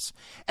pseudovirus,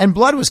 and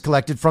blood was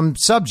collected from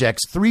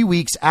subjects 3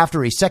 weeks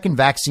after a second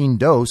vaccine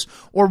dose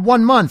or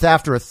 1 month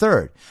after a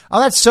third. Oh,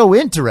 that's so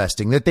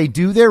interesting that they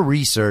do their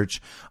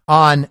research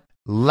on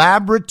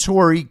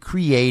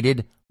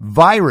laboratory-created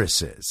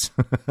viruses.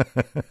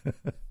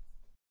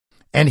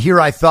 And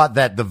here I thought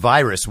that the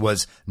virus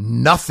was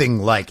nothing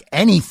like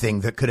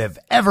anything that could have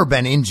ever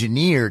been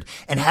engineered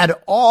and had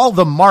all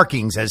the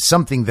markings as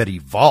something that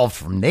evolved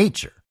from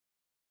nature.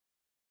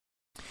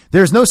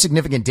 There's no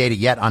significant data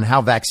yet on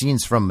how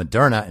vaccines from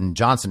Moderna and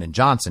Johnson &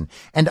 Johnson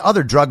and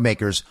other drug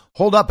makers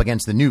hold up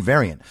against the new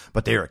variant,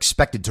 but they are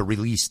expected to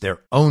release their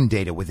own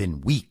data within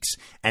weeks.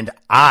 And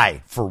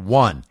I, for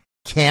one,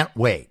 can't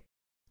wait.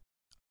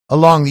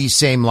 Along these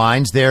same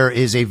lines, there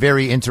is a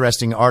very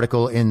interesting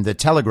article in The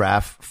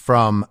Telegraph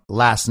from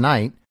last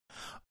night.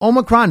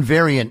 Omicron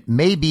variant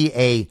may be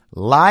a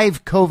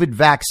live COVID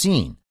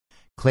vaccine,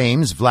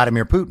 claims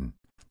Vladimir Putin.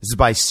 This is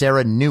by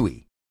Sarah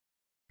Newey,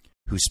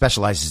 who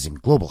specializes in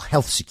global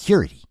health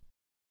security.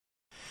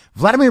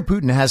 Vladimir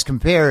Putin has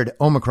compared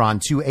Omicron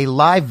to a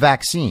live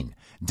vaccine,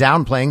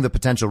 downplaying the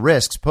potential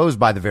risks posed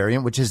by the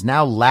variant, which has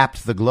now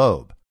lapped the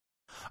globe.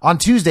 On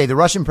Tuesday, the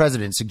Russian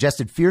president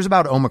suggested fears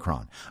about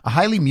Omicron, a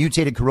highly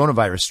mutated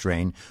coronavirus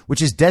strain,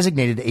 which is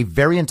designated a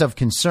variant of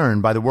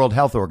concern by the World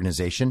Health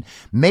Organization,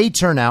 may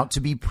turn out to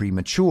be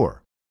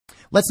premature.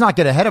 Let's not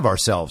get ahead of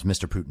ourselves,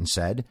 Mr. Putin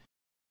said.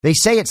 They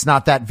say it's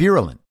not that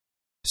virulent.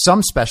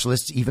 Some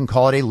specialists even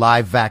call it a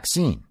live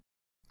vaccine.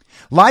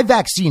 Live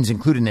vaccines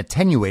include an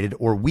attenuated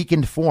or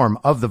weakened form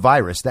of the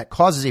virus that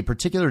causes a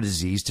particular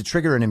disease to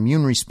trigger an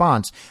immune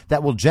response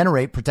that will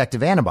generate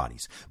protective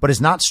antibodies, but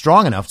is not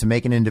strong enough to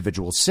make an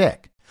individual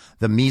sick.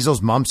 The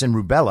measles, mumps, and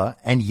rubella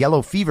and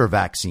yellow fever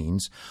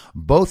vaccines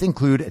both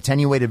include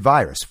attenuated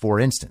virus, for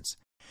instance.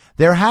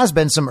 There has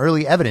been some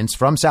early evidence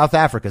from South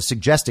Africa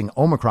suggesting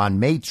Omicron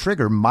may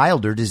trigger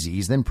milder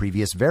disease than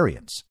previous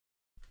variants.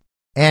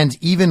 And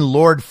even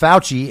Lord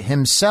Fauci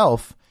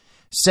himself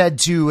said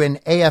to an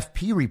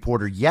AFP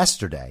reporter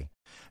yesterday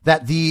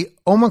that the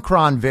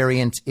Omicron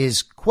variant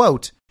is,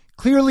 quote,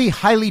 clearly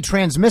highly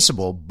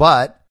transmissible,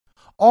 but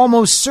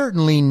almost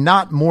certainly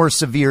not more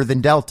severe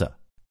than Delta.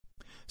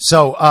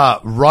 So,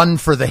 run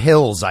for the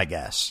hills, I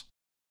guess.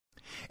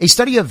 A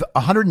study of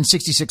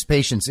 166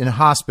 patients in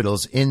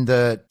hospitals in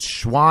the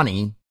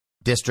Tshwane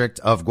district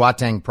of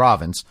Gauteng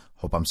province,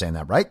 hope I'm saying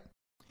that right,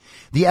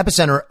 the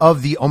epicenter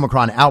of the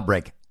Omicron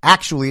outbreak.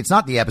 Actually, it's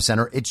not the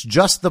epicenter. It's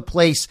just the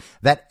place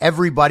that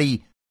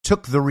everybody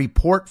took the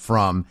report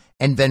from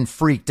and then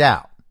freaked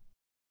out.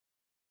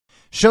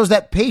 Shows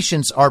that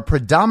patients are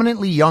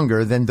predominantly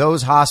younger than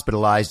those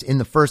hospitalized in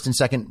the first and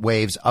second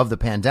waves of the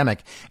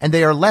pandemic, and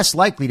they are less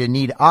likely to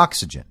need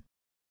oxygen.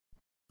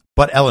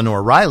 But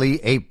Eleanor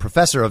Riley, a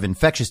professor of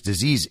infectious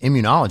disease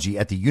immunology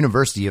at the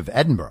University of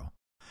Edinburgh,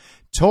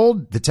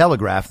 told The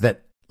Telegraph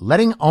that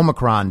letting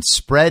Omicron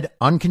spread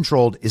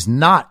uncontrolled is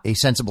not a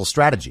sensible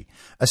strategy,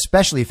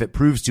 especially if it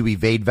proves to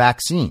evade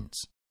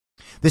vaccines.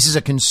 This is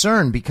a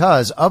concern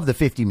because of the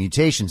 50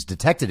 mutations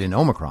detected in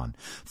Omicron.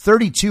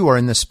 32 are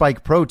in the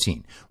spike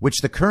protein, which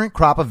the current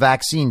crop of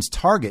vaccines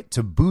target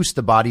to boost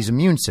the body's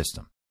immune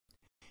system.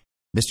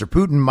 Mr.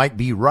 Putin might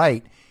be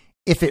right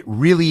if it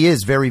really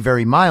is very,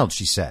 very mild,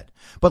 she said.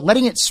 But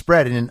letting it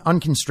spread in an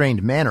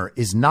unconstrained manner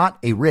is not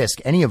a risk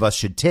any of us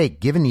should take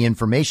given the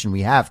information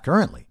we have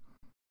currently.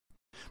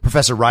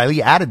 Professor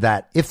Riley added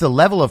that if the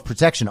level of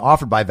protection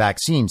offered by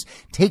vaccines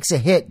takes a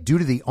hit due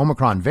to the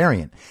Omicron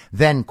variant,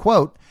 then,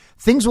 quote,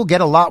 things will get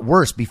a lot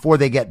worse before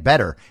they get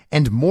better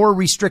and more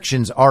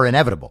restrictions are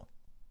inevitable.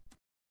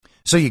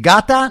 So you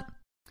got that?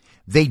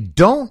 They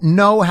don't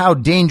know how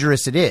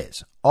dangerous it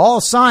is.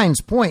 All signs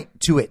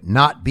point to it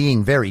not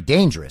being very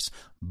dangerous,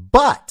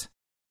 but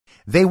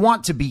they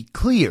want to be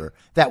clear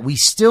that we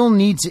still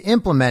need to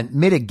implement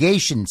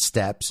mitigation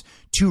steps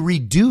to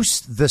reduce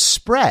the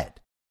spread.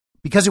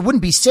 Because it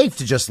wouldn't be safe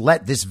to just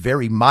let this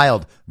very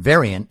mild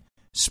variant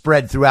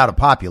spread throughout a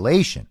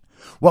population.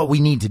 What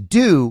we need to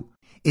do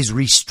is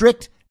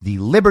restrict the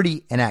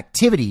liberty and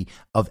activity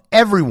of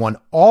everyone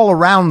all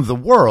around the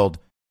world,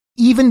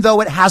 even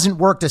though it hasn't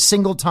worked a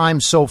single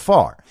time so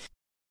far.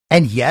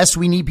 And yes,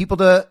 we need people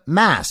to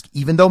mask,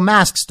 even though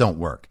masks don't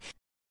work.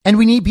 And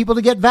we need people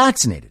to get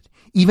vaccinated,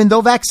 even though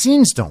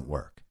vaccines don't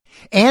work.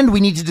 And we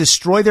need to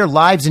destroy their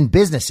lives and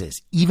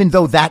businesses, even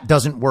though that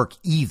doesn't work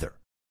either.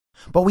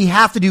 But we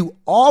have to do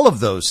all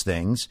of those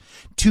things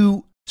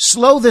to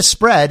slow the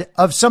spread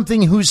of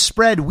something whose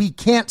spread we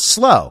can't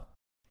slow.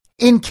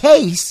 In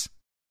case,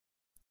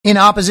 in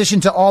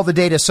opposition to all the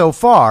data so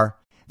far,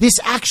 this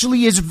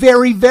actually is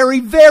very,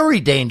 very, very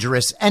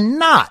dangerous and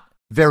not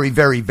very,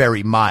 very,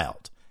 very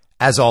mild,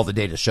 as all the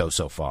data show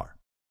so far.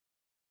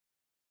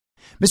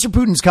 Mr.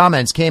 Putin's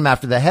comments came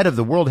after the head of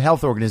the World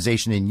Health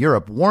Organization in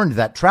Europe warned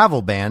that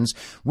travel bans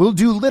will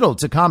do little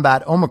to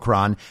combat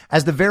Omicron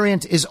as the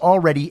variant is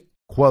already,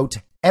 quote,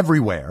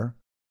 everywhere,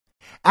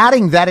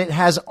 adding that it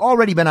has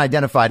already been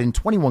identified in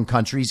 21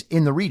 countries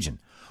in the region.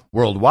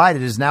 Worldwide,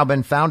 it has now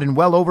been found in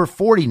well over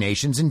 40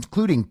 nations,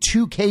 including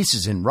 2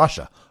 cases in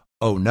Russia.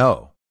 Oh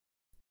no.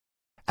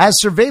 As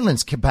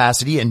surveillance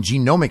capacity and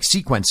genomic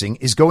sequencing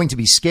is going to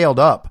be scaled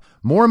up,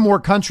 more and more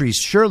countries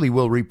surely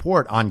will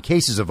report on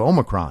cases of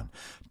Omicron.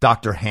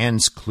 Dr.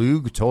 Hans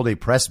Kluge told a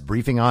press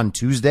briefing on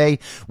Tuesday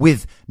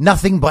with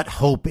nothing but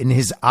hope in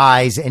his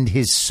eyes and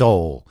his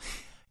soul.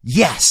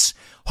 Yes,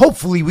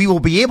 hopefully we will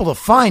be able to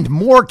find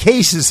more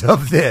cases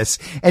of this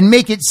and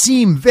make it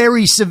seem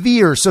very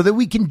severe so that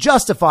we can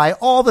justify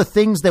all the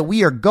things that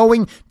we are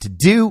going to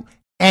do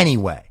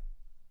anyway.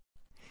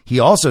 He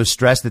also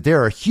stressed that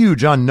there are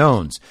huge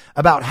unknowns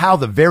about how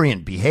the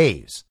variant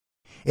behaves.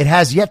 It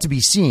has yet to be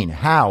seen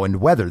how and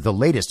whether the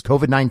latest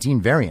COVID-19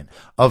 variant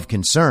of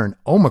concern,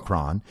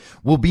 Omicron,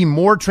 will be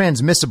more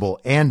transmissible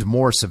and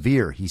more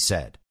severe, he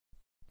said.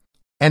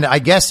 And I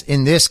guess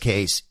in this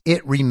case,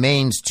 it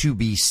remains to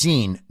be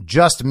seen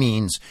just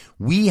means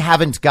we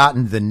haven't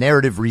gotten the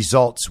narrative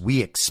results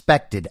we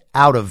expected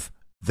out of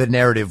the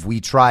narrative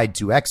we tried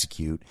to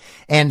execute.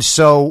 And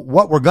so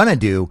what we're going to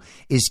do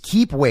is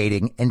keep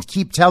waiting and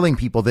keep telling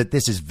people that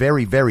this is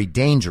very, very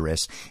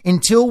dangerous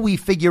until we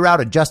figure out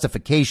a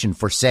justification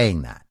for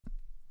saying that.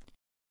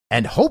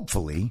 And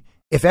hopefully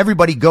if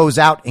everybody goes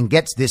out and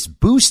gets this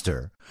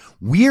booster,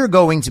 we're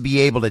going to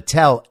be able to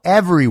tell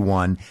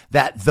everyone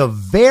that the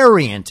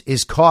variant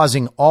is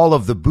causing all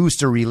of the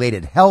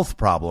booster-related health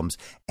problems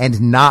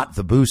and not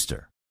the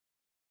booster.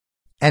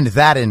 And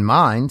that in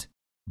mind,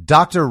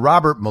 Dr.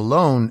 Robert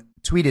Malone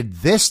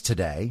tweeted this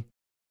today,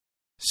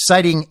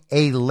 citing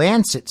a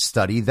Lancet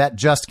study that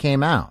just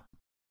came out.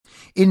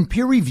 In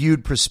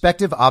peer-reviewed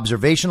prospective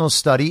observational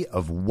study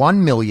of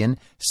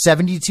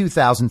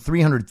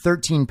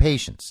 1,072,313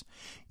 patients,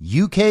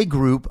 UK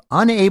group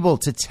unable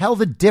to tell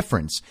the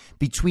difference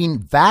between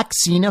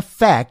vaccine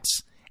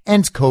effects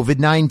and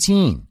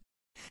COVID-19.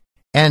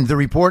 And the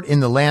report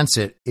in the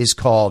Lancet is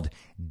called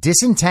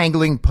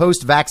Disentangling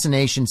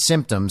Post-Vaccination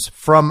Symptoms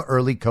from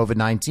Early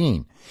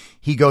COVID-19.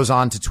 He goes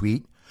on to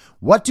tweet,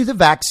 what do the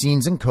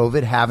vaccines and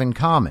COVID have in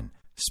common?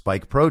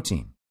 Spike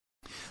protein.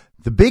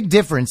 The big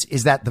difference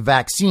is that the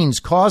vaccines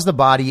cause the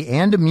body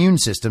and immune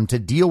system to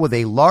deal with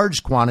a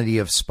large quantity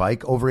of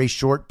spike over a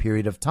short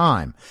period of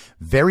time,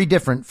 very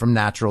different from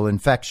natural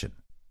infection.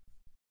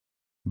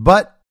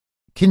 But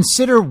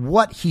consider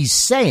what he's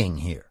saying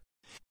here.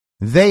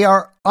 They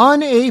are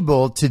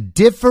unable to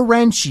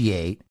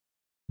differentiate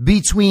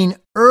between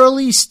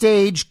early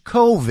stage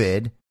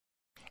COVID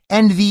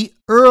and the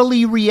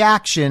early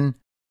reaction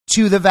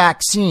to the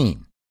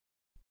vaccine.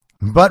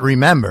 But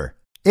remember,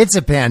 it's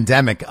a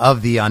pandemic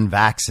of the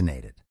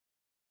unvaccinated.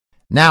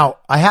 Now,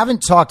 I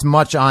haven't talked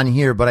much on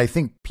here, but I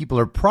think people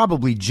are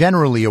probably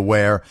generally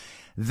aware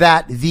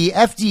that the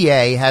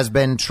FDA has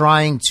been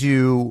trying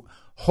to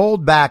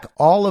hold back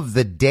all of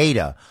the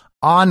data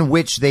on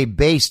which they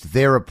based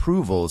their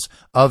approvals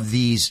of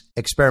these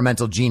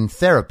experimental gene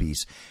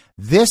therapies.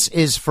 This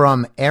is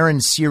from Aaron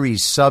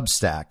Series'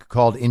 Substack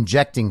called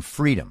Injecting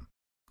Freedom.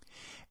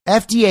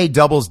 FDA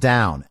doubles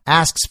down,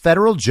 asks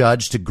federal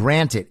judge to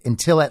grant it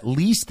until at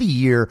least the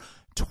year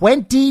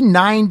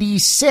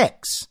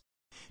 2096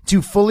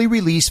 to fully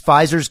release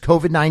Pfizer's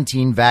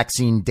COVID-19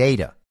 vaccine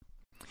data.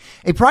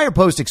 A prior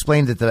post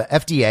explained that the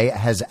FDA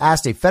has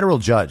asked a federal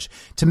judge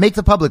to make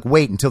the public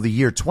wait until the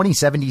year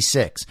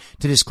 2076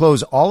 to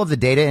disclose all of the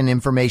data and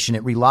information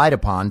it relied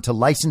upon to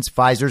license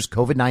Pfizer's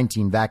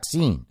COVID-19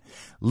 vaccine.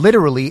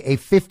 Literally a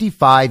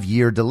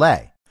 55-year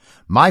delay.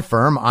 My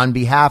firm, on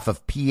behalf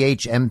of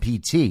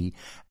PHMPT,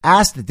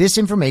 asked that this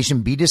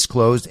information be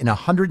disclosed in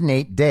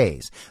 108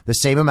 days, the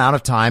same amount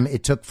of time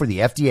it took for the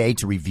FDA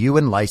to review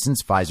and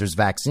license Pfizer's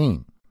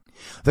vaccine.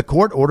 The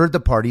court ordered the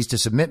parties to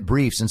submit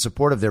briefs in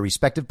support of their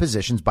respective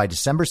positions by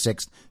December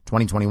 6,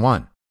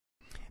 2021.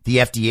 The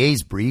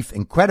FDA's brief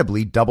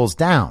incredibly doubles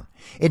down.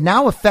 It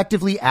now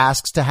effectively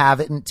asks to have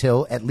it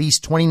until at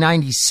least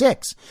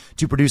 2096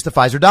 to produce the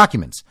Pfizer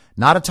documents.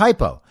 Not a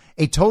typo.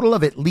 A total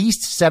of at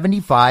least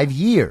 75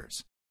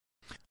 years.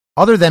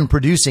 Other than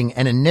producing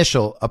an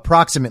initial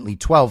approximately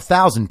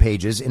 12,000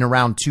 pages in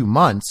around 2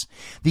 months,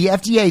 the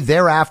FDA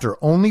thereafter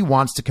only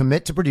wants to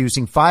commit to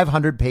producing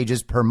 500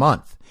 pages per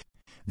month.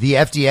 The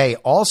FDA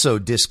also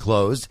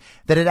disclosed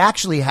that it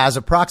actually has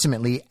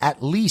approximately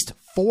at least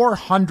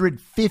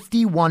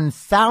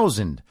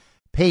 451,000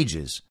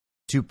 pages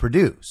to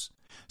produce.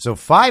 So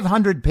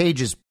 500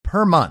 pages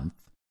per month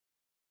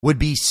would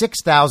be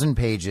 6,000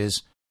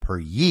 pages per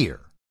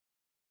year.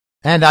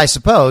 And I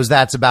suppose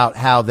that's about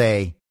how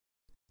they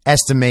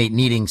estimate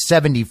needing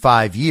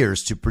 75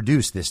 years to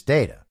produce this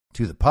data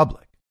to the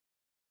public.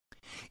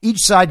 Each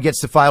side gets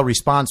to file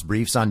response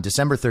briefs on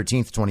December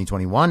 13th,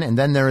 2021, and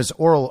then there is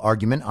oral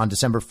argument on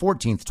December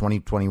 14th,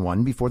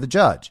 2021 before the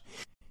judge.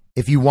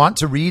 If you want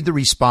to read the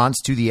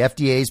response to the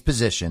FDA's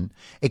position,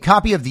 a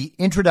copy of the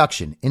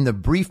introduction in the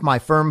brief my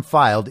firm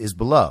filed is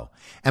below,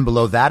 and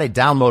below that a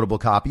downloadable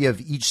copy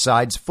of each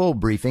side's full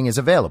briefing is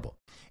available.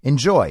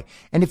 Enjoy.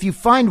 And if you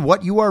find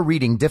what you are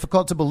reading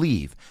difficult to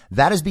believe,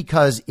 that is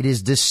because it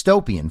is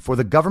dystopian for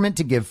the government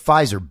to give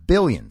Pfizer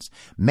billions,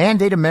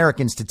 mandate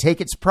Americans to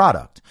take its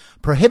product,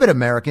 prohibit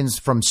Americans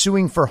from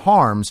suing for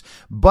harms,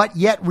 but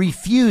yet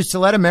refuse to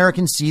let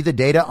Americans see the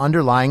data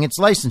underlying its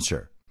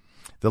licensure.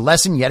 The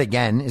lesson yet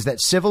again is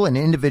that civil and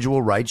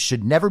individual rights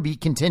should never be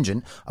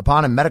contingent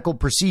upon a medical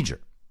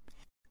procedure.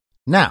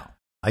 Now,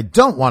 I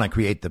don't want to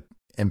create the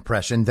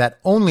impression that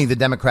only the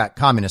Democrat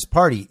Communist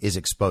Party is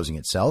exposing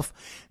itself.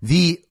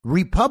 The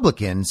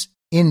Republicans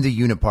in the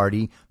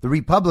Uniparty, the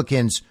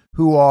Republicans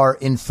who are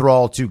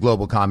enthralled to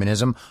global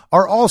communism,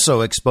 are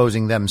also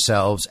exposing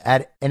themselves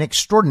at an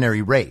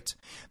extraordinary rate.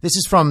 This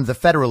is from The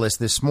Federalist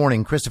this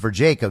morning, Christopher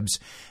Jacobs.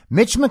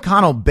 Mitch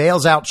McConnell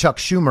bails out Chuck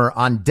Schumer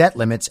on debt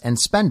limits and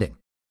spending.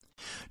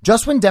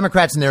 Just when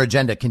Democrats and their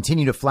agenda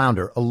continue to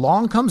flounder,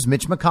 along comes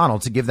Mitch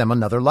McConnell to give them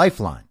another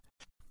lifeline.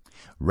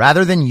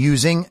 Rather than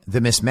using the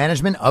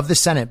mismanagement of the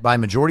Senate by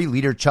Majority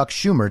Leader Chuck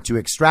Schumer to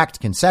extract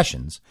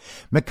concessions,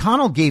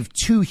 McConnell gave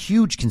 2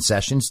 huge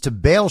concessions to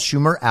bail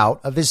Schumer out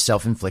of his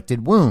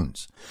self-inflicted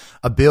wounds.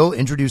 A bill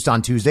introduced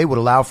on Tuesday would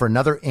allow for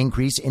another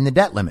increase in the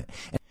debt limit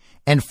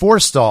and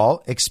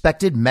forestall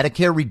expected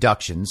Medicare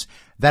reductions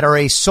that are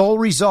a sole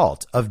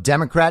result of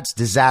Democrats'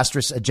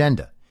 disastrous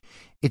agenda.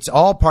 It's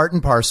all part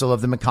and parcel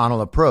of the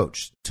McConnell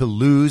approach to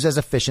lose as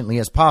efficiently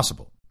as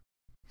possible.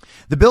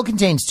 The bill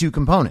contains two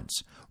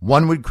components.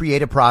 One would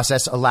create a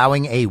process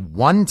allowing a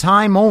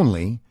one-time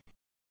only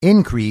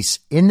increase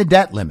in the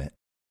debt limit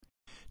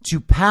to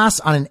pass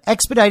on an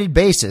expedited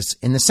basis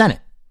in the Senate.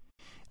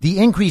 The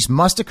increase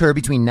must occur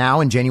between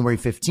now and January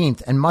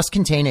 15th and must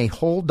contain a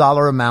whole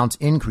dollar amount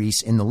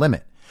increase in the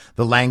limit.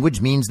 The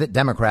language means that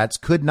Democrats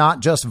could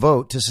not just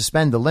vote to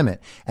suspend the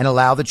limit and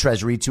allow the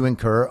Treasury to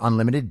incur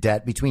unlimited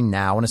debt between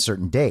now and a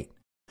certain date.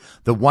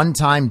 The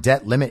one-time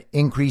debt limit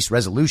increase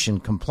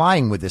resolution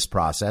complying with this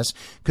process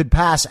could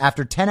pass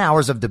after 10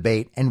 hours of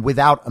debate and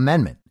without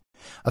amendment.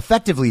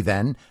 Effectively,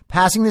 then,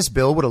 passing this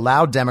bill would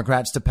allow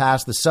Democrats to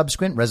pass the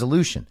subsequent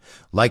resolution,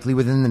 likely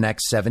within the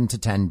next 7 to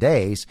 10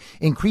 days,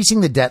 increasing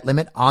the debt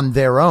limit on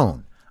their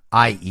own,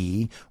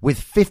 i.e.,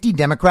 with 50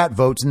 Democrat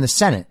votes in the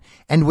Senate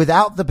and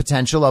without the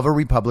potential of a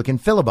Republican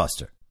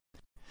filibuster.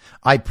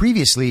 I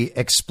previously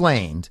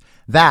explained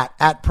that,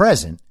 at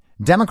present,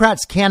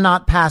 Democrats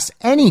cannot pass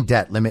any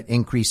debt limit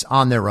increase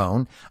on their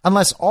own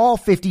unless all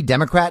 50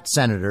 Democrat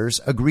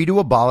senators agree to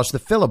abolish the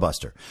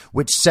filibuster,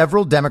 which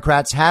several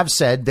Democrats have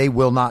said they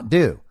will not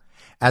do.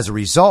 As a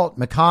result,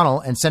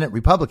 McConnell and Senate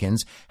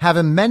Republicans have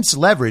immense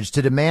leverage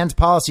to demand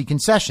policy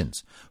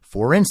concessions.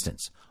 For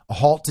instance, a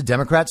halt to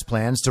Democrats'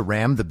 plans to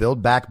ram the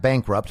Build Back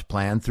Bankrupt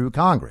plan through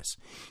Congress.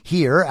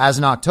 Here, as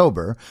in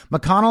October,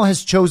 McConnell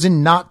has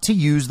chosen not to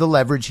use the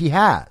leverage he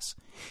has.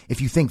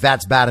 If you think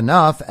that's bad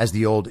enough, as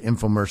the old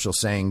infomercial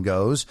saying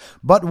goes,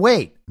 but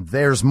wait,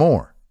 there's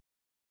more.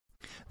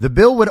 The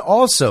bill would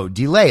also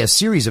delay a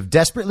series of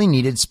desperately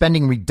needed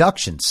spending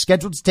reductions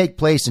scheduled to take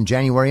place in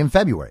January and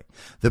February.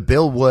 The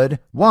bill would,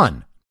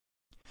 1.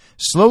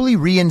 Slowly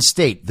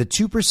reinstate the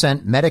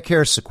 2%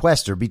 Medicare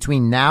sequester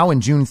between now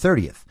and June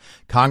 30th.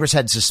 Congress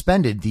had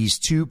suspended these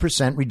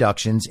 2%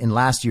 reductions in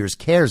last year's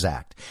CARES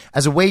Act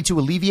as a way to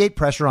alleviate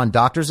pressure on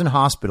doctors and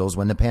hospitals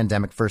when the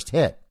pandemic first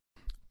hit.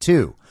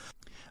 2.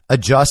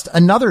 Adjust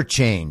another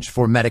change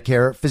for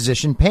Medicare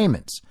physician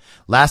payments.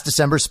 Last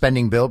December's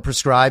spending bill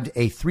prescribed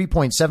a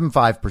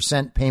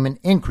 3.75% payment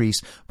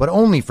increase, but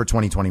only for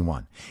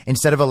 2021.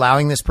 Instead of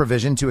allowing this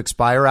provision to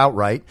expire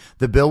outright,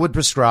 the bill would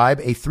prescribe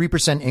a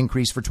 3%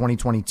 increase for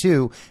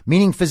 2022,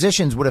 meaning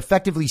physicians would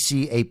effectively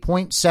see a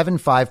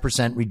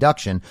 0.75%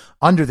 reduction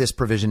under this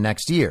provision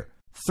next year.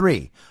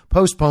 3.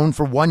 Postpone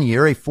for 1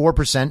 year a 4%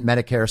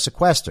 Medicare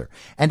sequester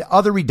and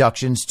other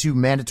reductions to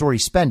mandatory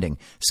spending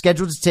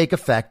scheduled to take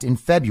effect in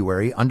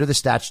February under the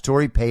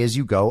statutory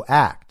Pay-As-You-Go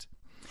Act.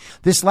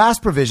 This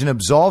last provision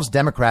absolves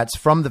Democrats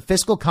from the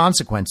fiscal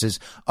consequences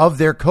of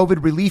their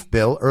COVID relief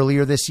bill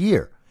earlier this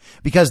year.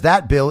 Because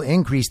that bill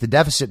increased the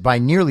deficit by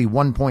nearly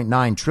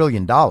 $1.9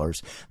 trillion,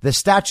 the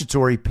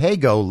statutory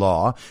Pay-Go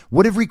law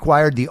would have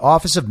required the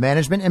Office of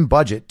Management and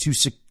Budget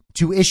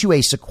to issue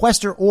a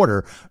sequester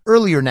order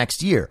earlier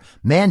next year,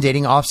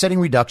 mandating offsetting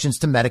reductions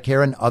to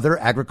Medicare and other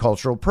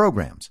agricultural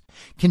programs.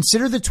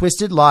 Consider the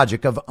twisted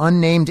logic of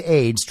unnamed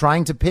aides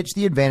trying to pitch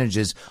the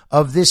advantages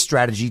of this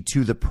strategy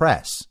to the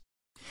press.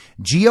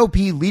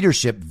 GOP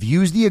leadership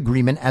views the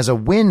agreement as a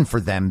win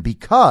for them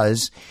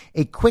because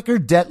a quicker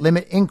debt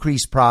limit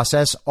increase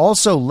process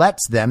also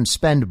lets them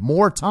spend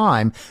more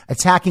time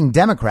attacking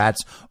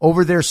Democrats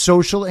over their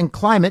social and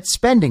climate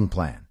spending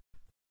plan.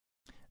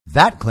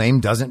 That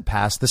claim doesn't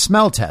pass the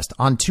smell test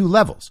on two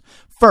levels.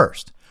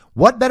 First,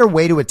 what better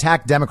way to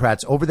attack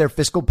Democrats over their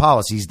fiscal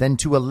policies than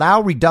to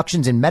allow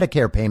reductions in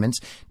Medicare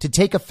payments to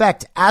take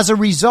effect as a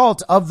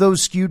result of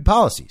those skewed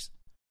policies?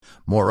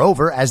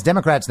 Moreover, as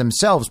Democrats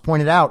themselves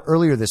pointed out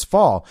earlier this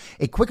fall,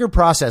 a quicker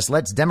process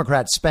lets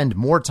Democrats spend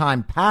more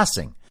time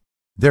passing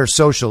their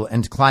social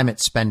and climate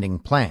spending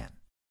plan.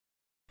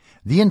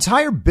 The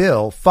entire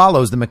bill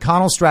follows the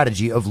McConnell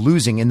strategy of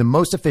losing in the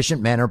most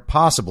efficient manner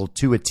possible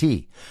to a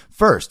T.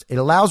 First, it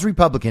allows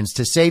Republicans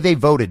to say they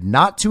voted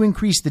not to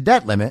increase the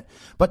debt limit,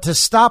 but to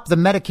stop the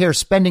Medicare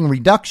spending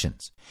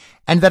reductions,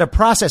 and that a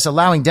process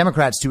allowing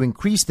Democrats to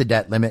increase the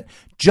debt limit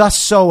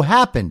just so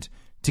happened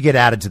to get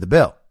added to the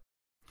bill.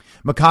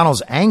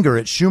 McConnell's anger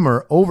at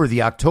Schumer over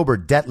the October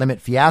debt limit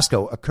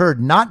fiasco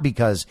occurred not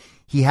because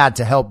he had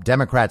to help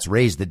Democrats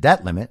raise the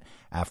debt limit.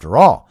 After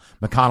all,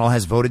 McConnell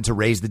has voted to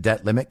raise the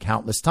debt limit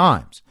countless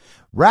times.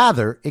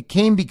 Rather, it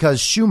came because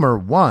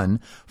Schumer, 1,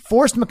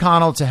 forced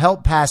McConnell to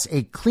help pass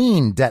a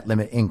clean debt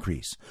limit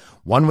increase,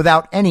 one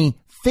without any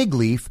fig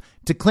leaf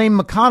to claim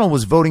McConnell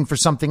was voting for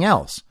something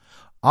else,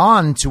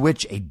 on to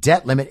which a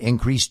debt limit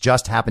increase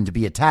just happened to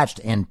be attached,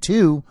 and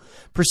 2,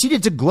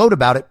 proceeded to gloat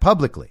about it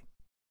publicly.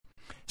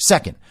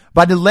 Second,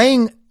 by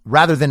delaying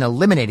rather than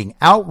eliminating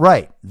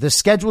outright the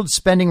scheduled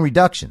spending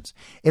reductions,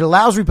 it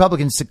allows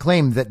Republicans to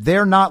claim that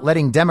they're not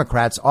letting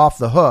Democrats off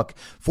the hook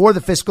for the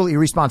fiscal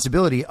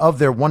irresponsibility of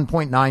their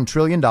 $1.9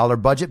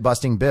 trillion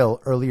budget-busting bill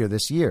earlier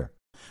this year.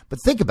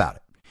 But think about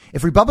it.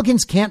 If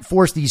Republicans can't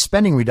force these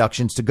spending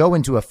reductions to go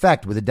into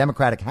effect with a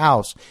Democratic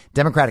House,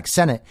 Democratic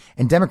Senate,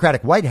 and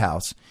Democratic White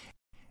House,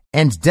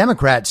 and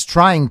Democrats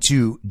trying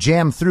to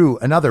jam through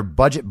another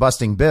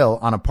budget-busting bill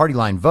on a party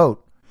line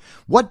vote,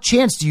 What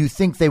chance do you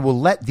think they will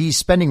let these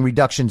spending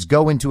reductions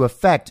go into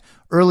effect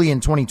early in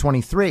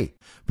 2023,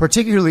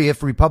 particularly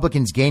if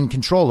Republicans gain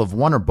control of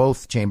one or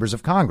both chambers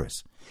of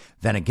Congress?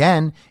 Then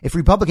again, if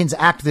Republicans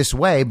act this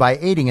way by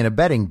aiding and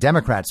abetting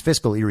Democrats'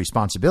 fiscal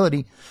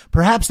irresponsibility,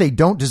 perhaps they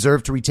don't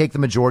deserve to retake the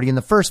majority in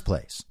the first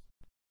place.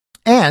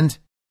 And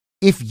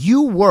if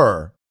you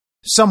were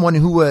someone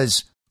who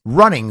was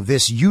running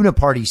this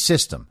uniparty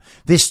system,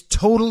 this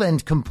total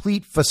and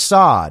complete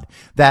facade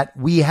that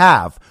we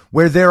have,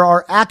 where there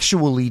are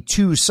actually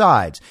two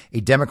sides,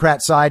 a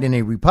Democrat side and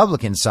a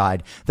Republican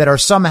side, that are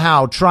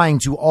somehow trying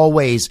to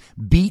always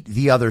beat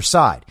the other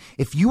side.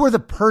 If you were the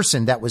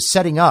person that was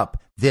setting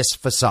up this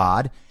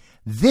facade,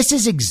 this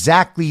is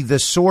exactly the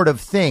sort of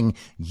thing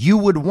you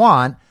would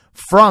want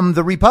from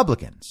the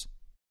Republicans.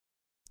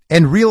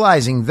 And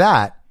realizing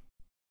that,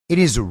 it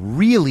is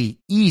really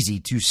easy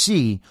to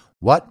see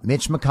what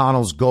Mitch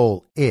McConnell's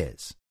goal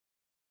is.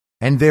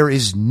 And there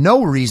is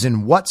no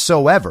reason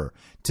whatsoever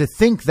to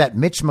think that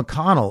Mitch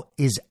McConnell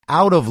is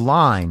out of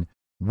line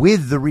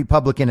with the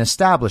Republican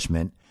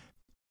establishment,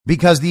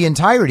 because the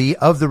entirety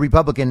of the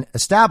Republican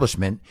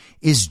establishment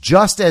is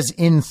just as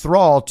in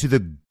thrall to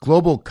the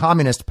global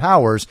communist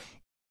powers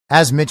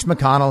as Mitch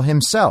McConnell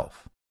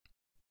himself.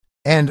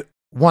 And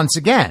once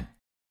again,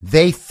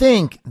 they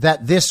think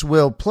that this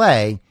will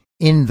play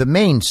in the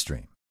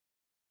mainstream.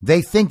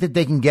 They think that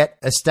they can get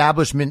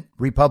establishment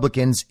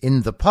Republicans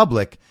in the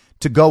public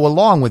to go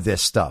along with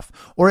this stuff,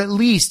 or at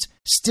least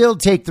still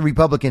take the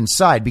Republican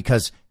side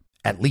because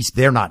at least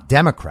they're not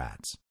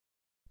Democrats.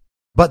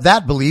 But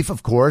that belief,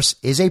 of course,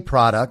 is a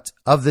product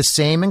of the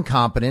same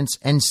incompetence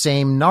and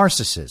same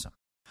narcissism.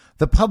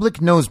 The public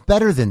knows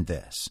better than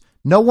this.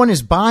 No one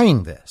is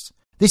buying this.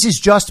 This is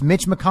just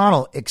Mitch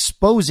McConnell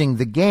exposing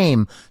the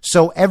game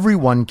so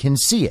everyone can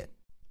see it.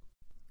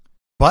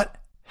 But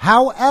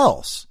how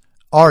else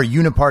are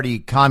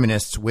uniparty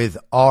communists with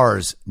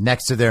R's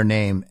next to their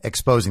name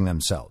exposing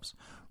themselves?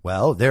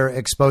 Well, they're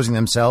exposing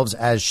themselves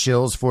as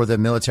shills for the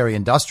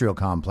military-industrial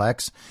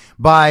complex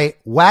by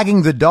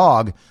wagging the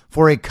dog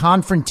for a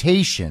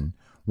confrontation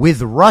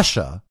with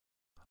Russia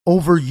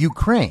over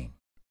Ukraine.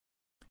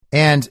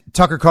 And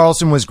Tucker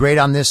Carlson was great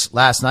on this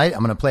last night. I'm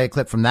going to play a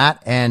clip from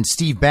that. And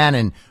Steve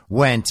Bannon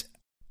went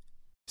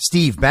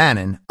Steve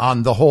Bannon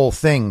on the whole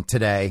thing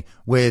today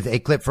with a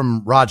clip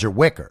from Roger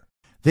Wicker.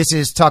 This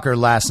is Tucker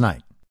last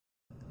night.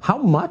 How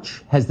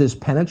much has this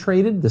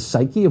penetrated the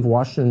psyche of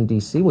Washington,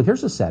 D.C.? Well,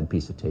 here's a sad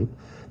piece of tape.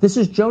 This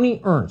is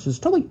Joni Ernst, who's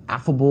a totally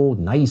affable,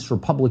 nice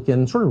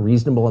Republican, sort of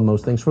reasonable in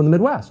most things from the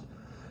Midwest.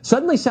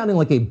 Suddenly sounding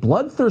like a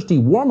bloodthirsty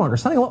warmonger,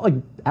 sounding a lot like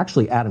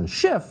actually Adam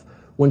Schiff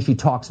when she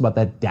talks about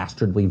that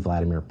dastardly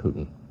Vladimir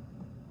Putin.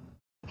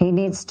 He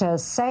needs to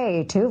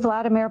say to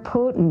Vladimir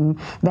Putin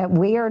that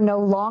we are no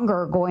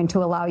longer going to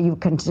allow you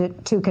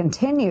to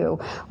continue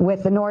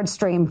with the Nord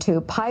Stream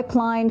 2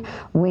 pipeline.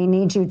 We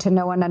need you to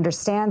know and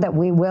understand that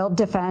we will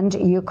defend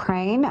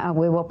Ukraine.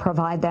 We will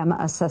provide them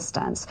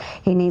assistance.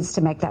 He needs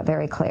to make that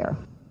very clear.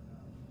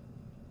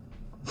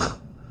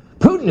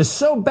 Putin is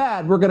so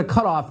bad, we're going to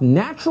cut off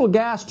natural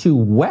gas to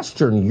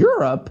Western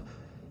Europe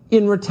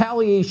in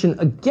retaliation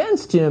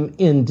against him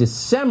in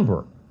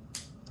December.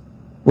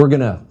 We're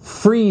going to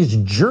freeze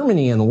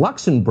Germany and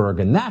Luxembourg,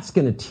 and that's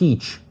going to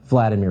teach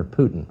Vladimir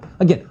Putin.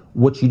 Again,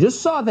 what you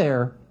just saw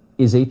there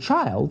is a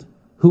child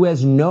who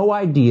has no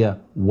idea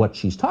what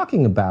she's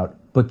talking about,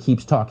 but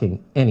keeps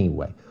talking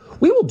anyway.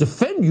 We will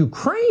defend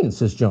Ukraine,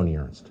 says Joni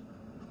Ernst.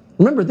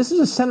 Remember, this is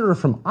a senator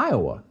from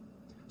Iowa.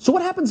 So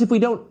what happens if we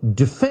don't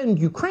defend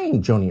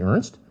Ukraine, Joni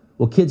Ernst?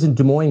 Will kids in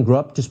Des Moines grow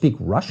up to speak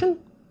Russian?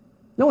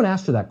 No one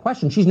asked her that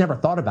question. She's never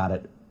thought about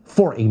it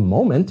for a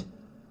moment.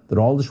 They're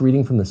all just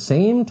reading from the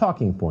same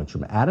talking points,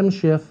 from Adam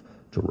Schiff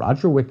to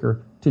Roger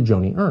Wicker to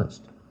Joni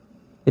Ernst.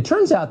 It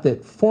turns out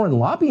that foreign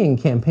lobbying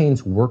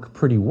campaigns work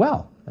pretty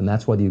well, and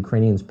that's why the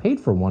Ukrainians paid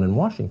for one in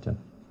Washington.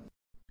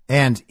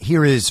 And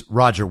here is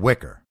Roger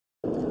Wicker.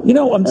 You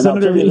know,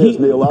 Senator,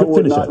 Neil, I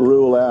would not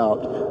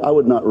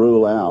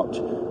rule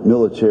out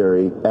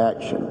military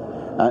action.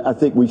 I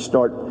think we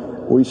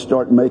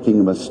start making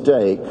a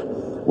mistake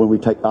when we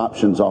take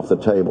options off the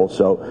table.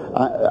 So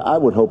I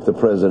would hope the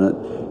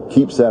president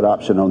keeps that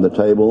option on the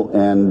table,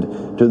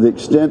 and to the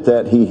extent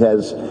that he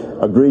has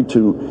agreed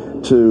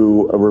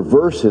to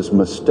reverse his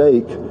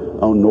mistake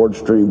on Nord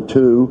Stream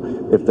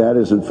 2, if that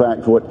is in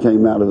fact what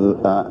came out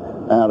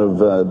of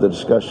the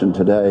discussion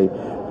today,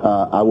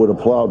 I would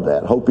applaud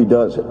that. Hope he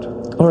does it.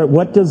 All right,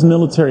 what does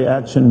military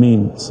action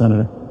mean,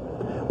 Senator?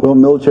 Well,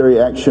 military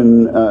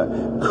action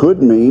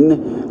could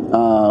mean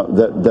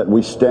that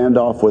we stand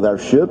off with our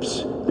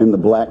ships in the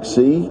Black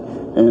Sea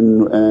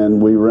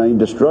and we rain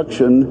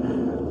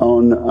destruction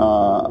on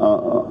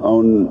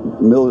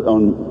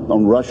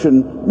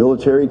Russian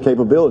military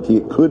capability.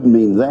 It could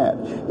mean that.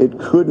 It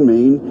could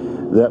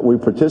mean that we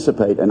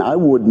participate, and I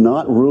would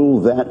not rule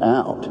that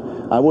out.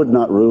 I would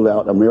not rule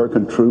out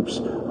American troops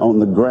on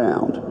the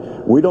ground.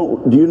 We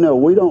don't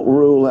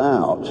rule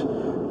out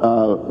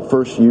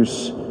first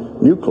use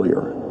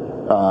nuclear.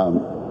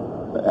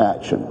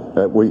 action.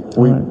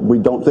 We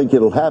don't think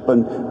it'll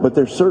happen, but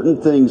there's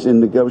certain things in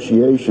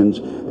negotiations,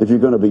 if you're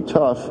going to be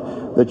tough,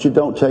 that you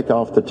don't take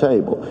off the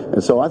table.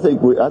 And so I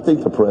think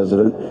the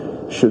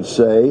president should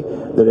say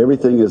that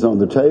everything is on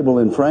the table.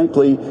 And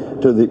frankly,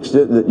 to the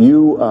extent that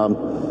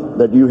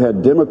you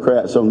had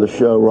Democrats on the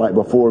show right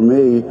before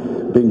me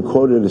being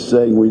quoted as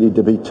saying we need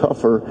to be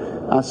tougher,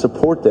 I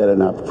support that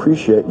and I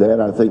appreciate that.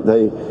 I think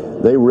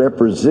they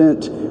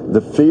represent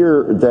the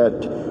fear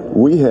that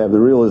we have, the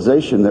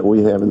realization that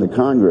we have in the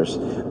Congress,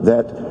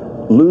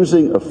 that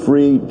losing a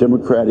free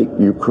democratic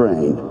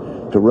Ukraine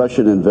to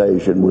Russian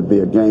invasion would be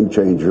a game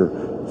changer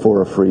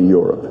for a free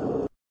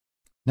Europe.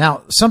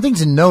 Now, something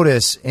to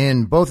notice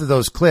in both of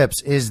those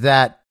clips is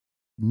that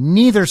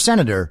neither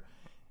senator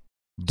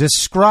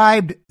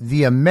described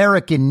the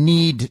American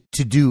need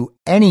to do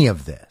any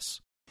of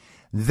this.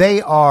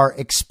 They are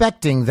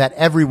expecting that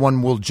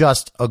everyone will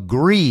just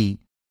agree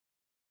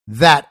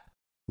that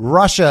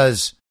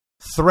Russia's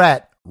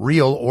threat,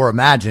 real or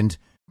imagined,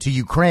 to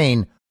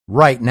Ukraine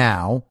right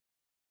now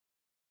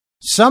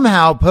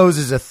somehow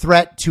poses a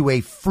threat to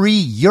a free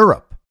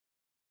Europe.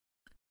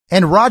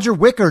 And Roger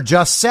Wicker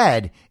just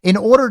said, in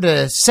order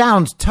to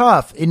sound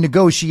tough in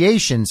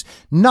negotiations,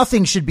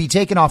 nothing should be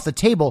taken off the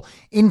table,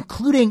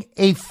 including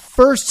a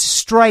first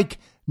strike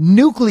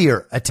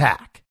nuclear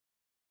attack.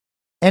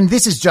 And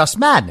this is just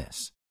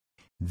madness.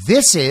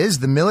 This is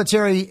the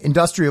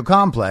military-industrial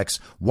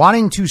complex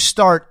wanting to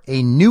start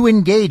a new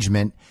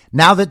engagement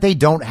now that they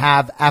don't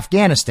have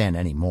Afghanistan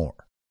anymore.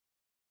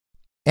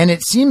 And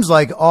it seems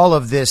like all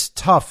of this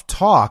tough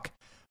talk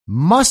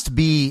must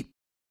be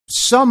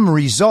some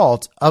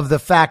result of the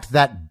fact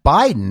that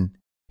Biden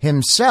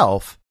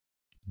himself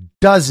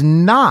does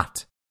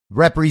not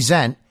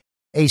represent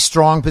a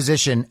strong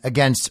position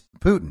against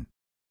Putin.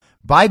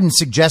 Biden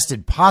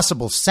suggested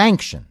possible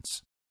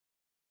sanctions.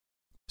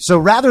 So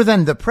rather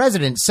than the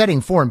president setting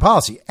foreign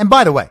policy, and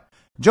by the way,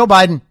 Joe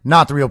Biden,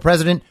 not the real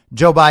president,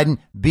 Joe Biden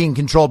being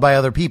controlled by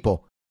other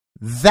people,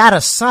 that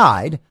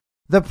aside,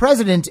 the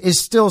president is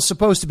still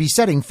supposed to be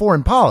setting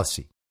foreign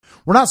policy.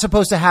 We're not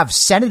supposed to have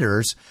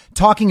senators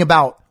talking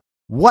about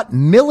what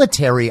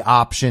military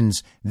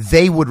options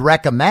they would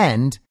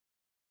recommend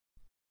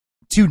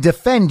to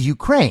defend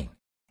Ukraine,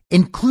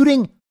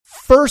 including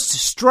first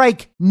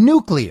strike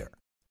nuclear.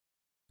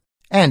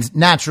 And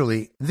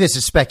naturally, this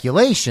is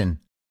speculation,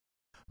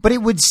 but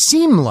it would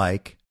seem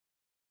like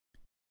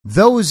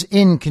those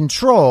in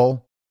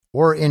control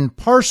or in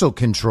partial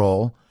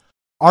control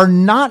are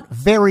not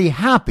very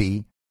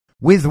happy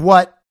with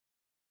what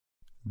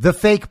the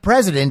fake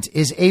president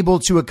is able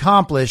to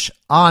accomplish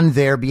on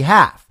their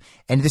behalf.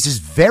 And this is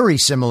very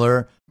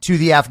similar to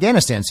the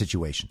Afghanistan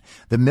situation.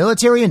 The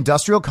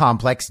military-industrial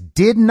complex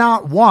did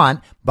not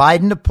want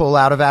Biden to pull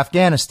out of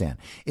Afghanistan.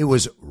 It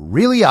was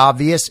really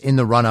obvious in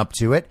the run-up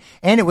to it,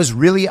 and it was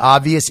really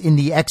obvious in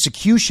the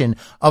execution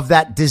of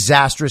that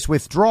disastrous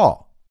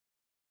withdrawal.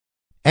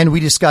 And we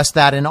discussed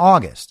that in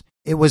August.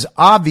 It was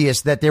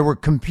obvious that there were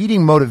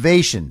competing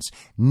motivations.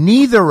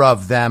 Neither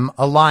of them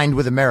aligned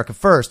with America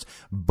First.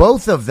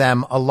 Both of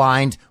them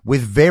aligned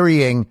with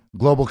varying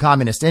global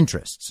communist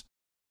interests.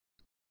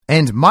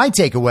 And my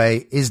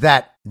takeaway is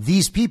that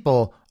these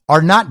people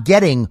are not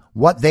getting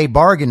what they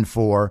bargained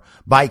for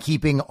by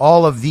keeping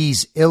all of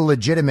these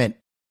illegitimate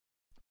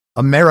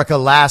America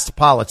Last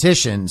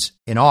politicians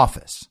in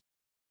office.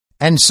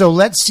 And so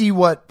let's see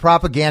what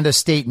propaganda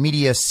state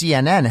media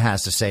CNN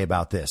has to say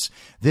about this.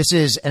 This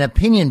is an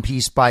opinion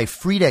piece by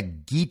Frida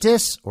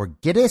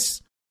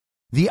Gittes,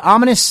 The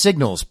Ominous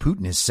Signals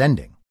Putin is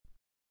Sending.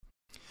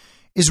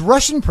 Is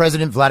Russian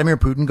President Vladimir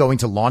Putin going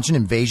to launch an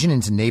invasion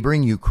into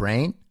neighboring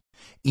Ukraine?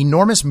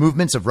 Enormous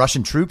movements of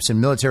Russian troops and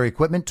military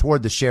equipment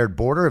toward the shared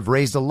border have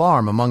raised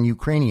alarm among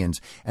Ukrainians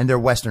and their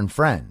Western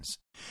friends.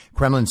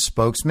 Kremlin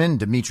spokesman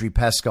Dmitry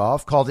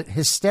Peskov called it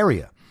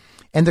hysteria.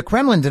 And the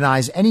Kremlin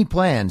denies any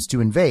plans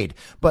to invade,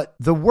 but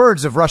the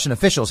words of Russian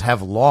officials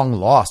have long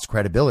lost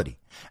credibility.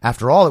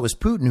 After all, it was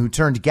Putin who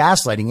turned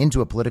gaslighting into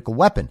a political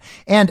weapon.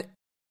 And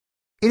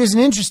it is an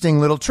interesting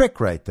little trick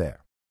right there.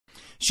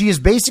 She is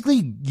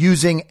basically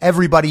using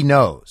everybody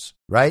knows,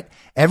 right?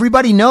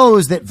 Everybody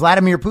knows that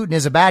Vladimir Putin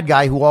is a bad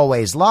guy who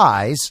always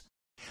lies.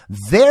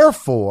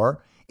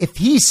 Therefore, if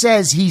he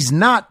says he's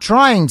not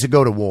trying to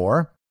go to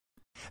war,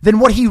 then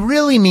what he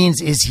really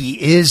means is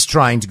he is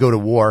trying to go to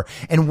war,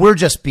 and we're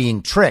just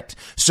being tricked.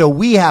 So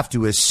we have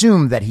to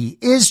assume that he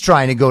is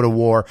trying to go to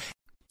war,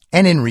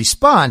 and in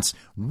response,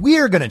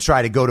 we're going to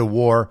try to go to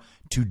war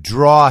to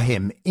draw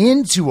him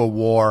into a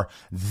war,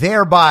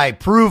 thereby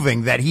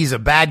proving that he's a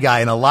bad guy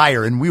and a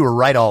liar, and we were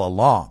right all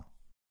along.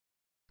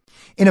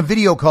 In a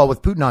video call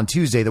with Putin on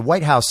Tuesday, the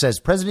White House says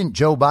President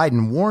Joe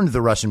Biden warned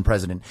the Russian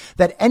president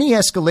that any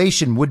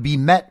escalation would be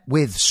met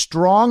with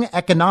strong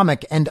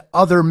economic and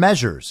other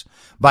measures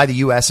by the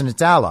U.S. and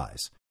its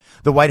allies.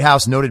 The White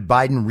House noted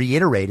Biden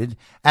reiterated,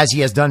 as he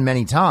has done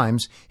many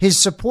times, his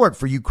support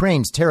for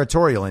Ukraine's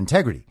territorial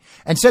integrity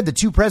and said the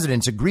two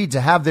presidents agreed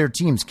to have their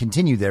teams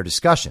continue their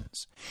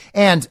discussions.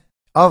 And,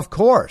 of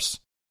course,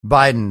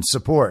 Biden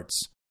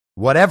supports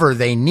whatever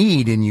they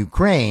need in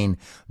Ukraine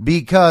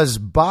because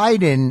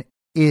Biden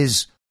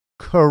is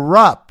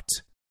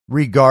corrupt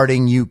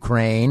regarding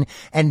Ukraine.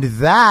 And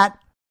that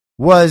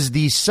was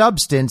the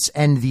substance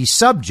and the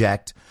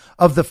subject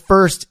of the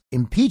first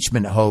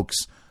impeachment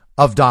hoax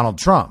of Donald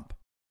Trump.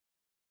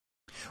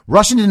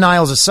 Russian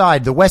denials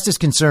aside, the West is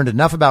concerned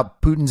enough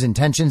about Putin's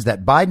intentions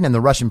that Biden and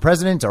the Russian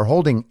president are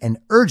holding an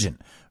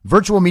urgent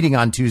virtual meeting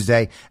on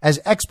Tuesday as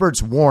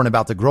experts warn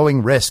about the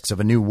growing risks of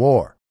a new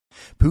war.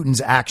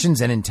 Putin's actions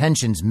and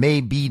intentions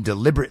may be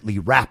deliberately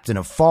wrapped in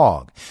a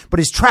fog, but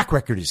his track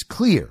record is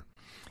clear.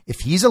 If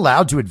he's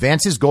allowed to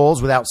advance his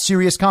goals without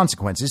serious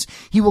consequences,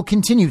 he will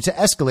continue to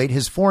escalate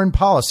his foreign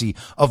policy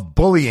of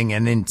bullying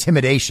and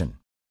intimidation.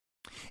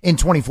 In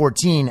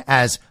 2014,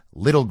 as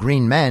little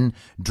green men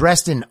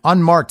dressed in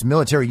unmarked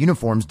military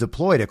uniforms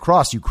deployed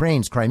across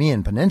Ukraine's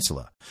Crimean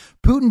Peninsula,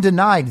 Putin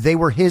denied they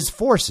were his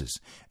forces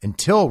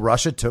until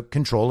Russia took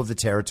control of the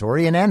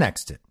territory and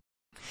annexed it.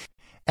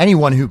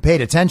 Anyone who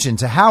paid attention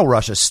to how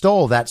Russia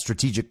stole that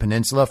strategic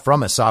peninsula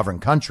from a sovereign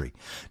country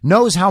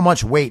knows how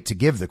much weight to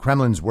give the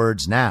Kremlin's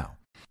words now.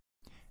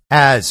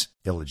 As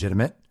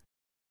illegitimate,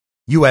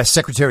 U.S.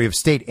 Secretary of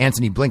State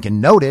Antony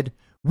Blinken noted,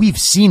 "We've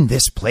seen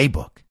this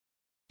playbook."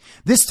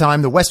 This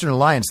time, the Western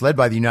alliance led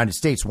by the United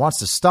States wants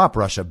to stop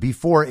Russia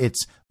before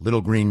its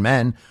little green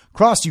men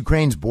cross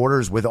Ukraine's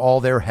borders with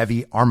all their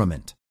heavy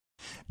armament.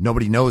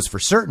 Nobody knows for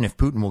certain if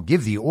Putin will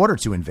give the order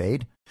to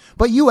invade,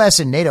 but U.S.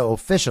 and NATO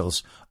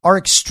officials are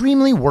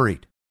extremely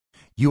worried.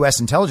 U.S.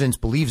 intelligence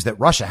believes that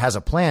Russia has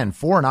a plan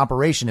for an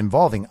operation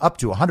involving up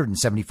to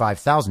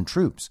 175,000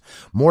 troops,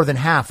 more than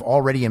half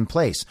already in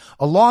place,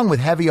 along with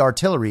heavy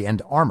artillery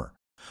and armor.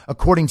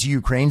 According to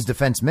Ukraine's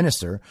defense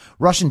minister,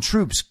 Russian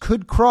troops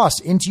could cross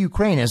into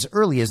Ukraine as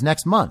early as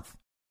next month.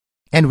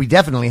 And we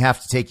definitely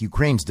have to take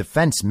Ukraine's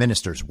defense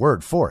minister's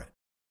word for it.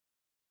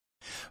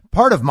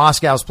 Part of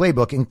Moscow's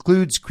playbook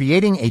includes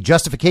creating a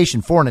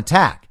justification for an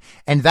attack,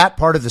 and that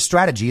part of the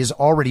strategy is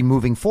already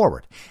moving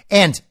forward.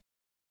 And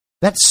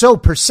that's so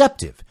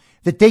perceptive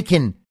that they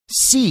can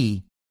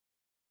see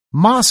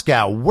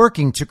Moscow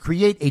working to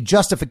create a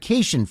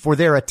justification for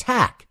their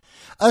attack,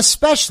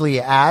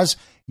 especially as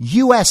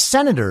U.S.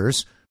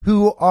 senators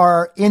who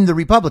are in the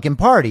Republican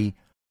Party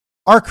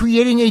are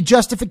creating a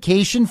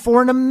justification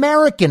for an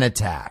American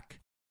attack.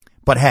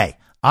 But hey,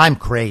 I'm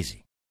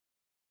crazy.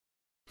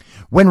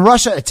 When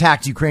Russia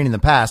attacked Ukraine in the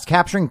past,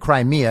 capturing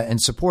Crimea and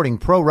supporting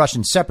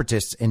pro-Russian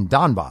separatists in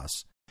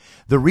Donbass,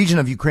 the region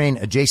of Ukraine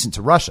adjacent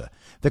to Russia,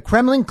 the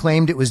Kremlin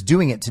claimed it was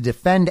doing it to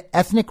defend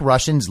ethnic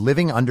Russians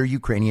living under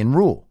Ukrainian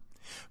rule.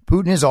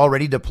 Putin is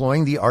already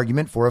deploying the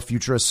argument for a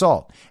future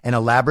assault. An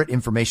elaborate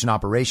information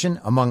operation,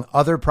 among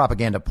other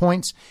propaganda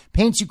points,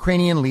 paints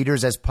Ukrainian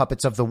leaders as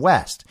puppets of the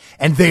West.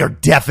 And they are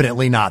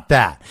definitely not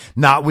that.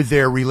 Not with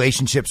their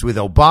relationships with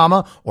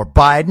Obama or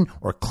Biden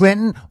or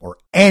Clinton or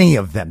any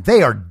of them.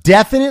 They are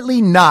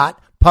definitely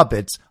not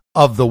puppets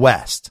of the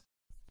West.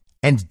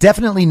 And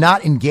definitely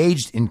not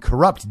engaged in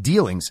corrupt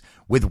dealings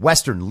with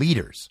Western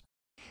leaders.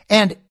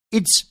 And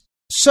it's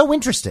so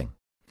interesting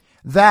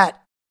that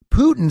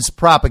Putin's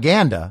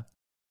propaganda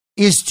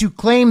is to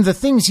claim the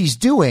things he's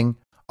doing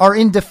are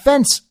in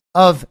defense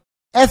of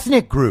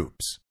ethnic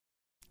groups.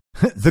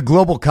 The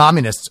global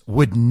communists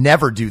would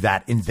never do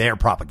that in their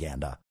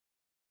propaganda.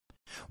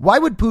 Why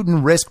would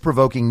Putin risk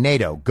provoking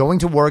NATO, going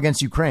to war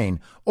against Ukraine,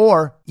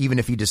 or even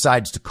if he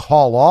decides to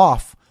call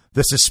off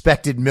the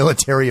suspected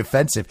military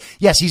offensive?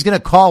 Yes, he's going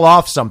to call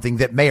off something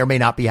that may or may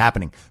not be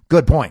happening.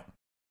 Good point.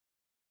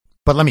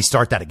 But let me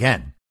start that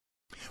again.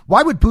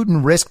 Why would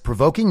Putin risk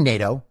provoking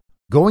NATO,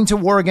 going to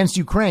war against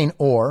Ukraine,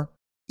 or,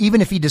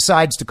 even if he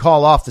decides to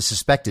call off the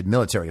suspected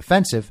military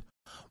offensive,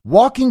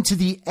 walking to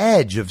the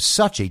edge of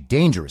such a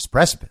dangerous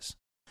precipice?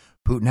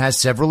 Putin has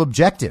several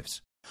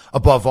objectives.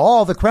 Above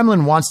all, the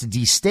Kremlin wants to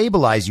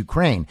destabilize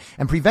Ukraine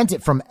and prevent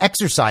it from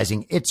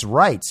exercising its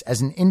rights as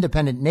an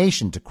independent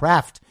nation to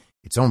craft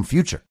its own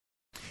future.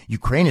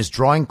 Ukraine is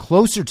drawing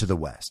closer to the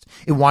West.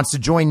 It wants to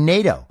join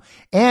NATO,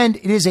 and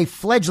it is a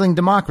fledgling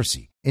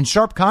democracy, in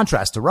sharp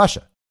contrast to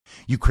Russia.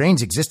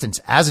 Ukraine's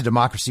existence as a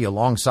democracy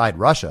alongside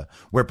Russia,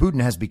 where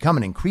Putin has become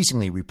an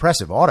increasingly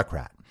repressive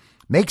autocrat,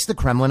 makes the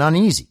Kremlin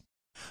uneasy.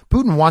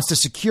 Putin wants to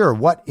secure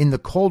what in the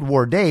Cold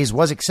War days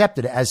was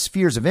accepted as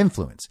spheres of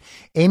influence,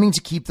 aiming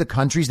to keep the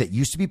countries that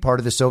used to be part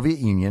of the Soviet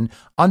Union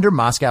under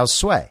Moscow's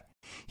sway.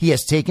 He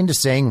has taken to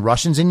saying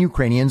Russians and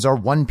Ukrainians are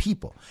one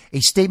people,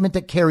 a statement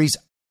that carries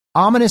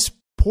ominous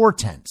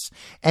portents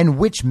and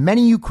which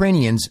many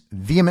Ukrainians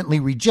vehemently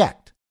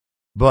reject.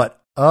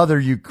 But other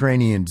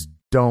Ukrainians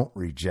don't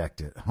reject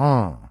it.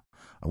 I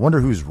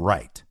wonder who's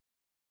right.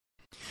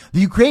 The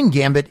Ukraine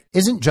gambit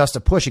isn't just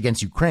a push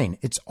against Ukraine.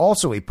 It's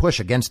also a push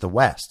against the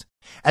West.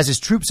 As his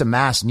troops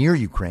amass near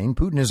Ukraine,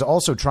 Putin is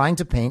also trying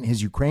to paint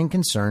his Ukraine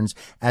concerns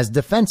as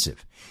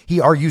defensive. He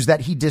argues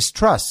that he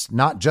distrusts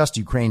not just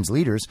Ukraine's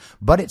leaders,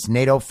 but its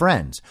NATO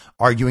friends,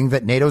 arguing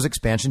that NATO's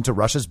expansion to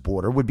Russia's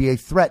border would be a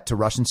threat to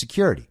Russian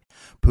security.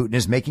 Putin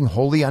is making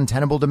wholly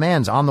untenable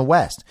demands on the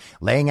West,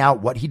 laying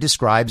out what he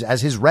describes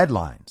as his red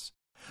lines.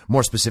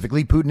 More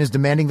specifically, Putin is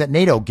demanding that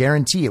NATO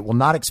guarantee it will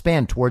not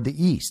expand toward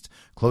the east,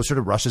 closer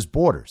to Russia's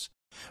borders.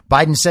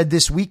 Biden said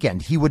this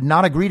weekend he would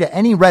not agree to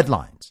any red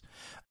lines.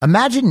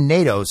 Imagine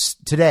NATO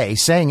today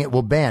saying it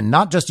will ban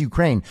not just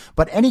Ukraine,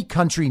 but any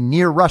country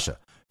near Russia,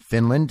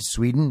 Finland,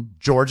 Sweden,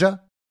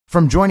 Georgia,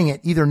 from joining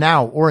it either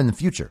now or in the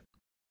future.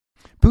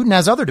 Putin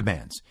has other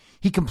demands.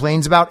 He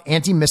complains about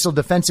anti-missile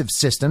defensive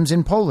systems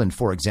in Poland,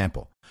 for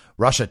example.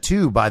 Russia,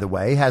 too, by the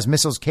way, has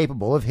missiles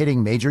capable of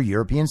hitting major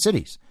European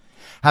cities.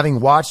 Having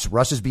watched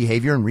Russia's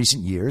behavior in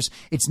recent years,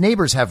 its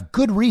neighbors have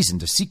good reason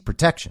to seek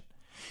protection.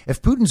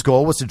 If Putin's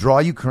goal was to draw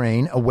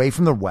Ukraine away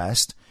from the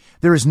West,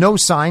 there is no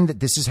sign that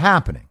this is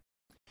happening.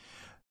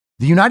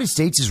 The United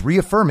States is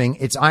reaffirming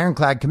its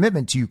ironclad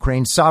commitment to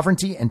Ukraine's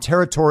sovereignty and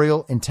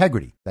territorial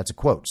integrity. That's a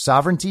quote,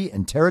 sovereignty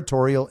and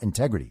territorial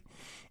integrity,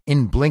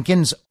 in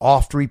Blinken's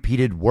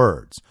oft-repeated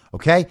words.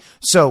 Okay?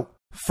 So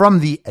from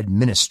the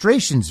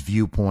administration's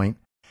viewpoint,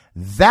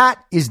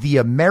 that is the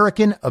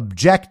American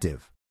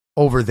objective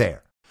over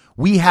there.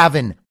 We have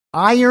an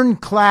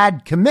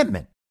ironclad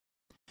commitment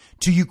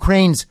to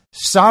Ukraine's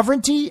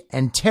sovereignty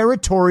and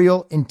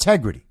territorial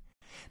integrity.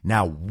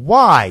 Now,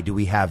 why do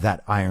we have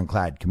that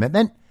ironclad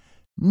commitment?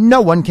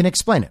 No one can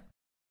explain it.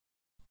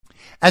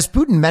 As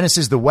Putin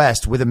menaces the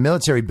West with a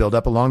military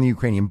buildup along the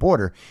Ukrainian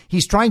border,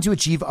 he's trying to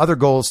achieve other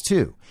goals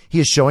too. He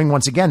is showing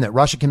once again that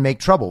Russia can make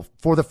trouble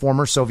for the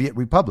former Soviet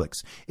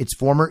republics, its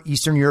former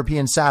Eastern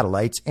European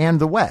satellites, and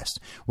the West,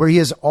 where he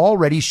has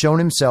already shown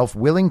himself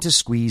willing to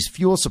squeeze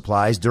fuel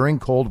supplies during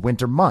cold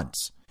winter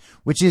months,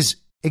 which is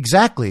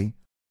exactly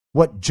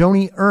what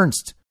Joni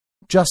Ernst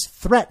just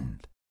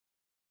threatened.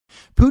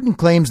 Putin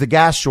claims the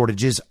gas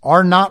shortages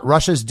are not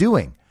Russia's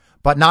doing,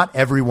 but not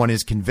everyone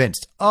is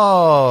convinced.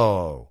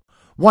 Oh,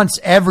 once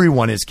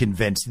everyone is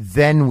convinced,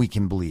 then we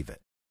can believe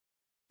it.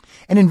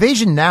 An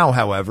invasion now,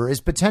 however, is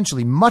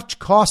potentially much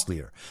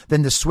costlier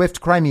than the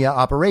swift Crimea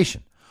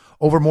operation.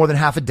 Over more than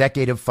half a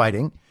decade of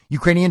fighting,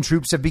 Ukrainian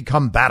troops have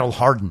become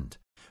battle-hardened.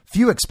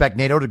 Few expect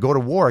NATO to go to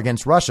war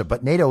against Russia,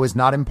 but NATO is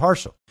not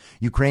impartial.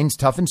 Ukraine's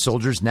toughened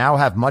soldiers now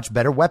have much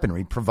better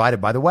weaponry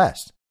provided by the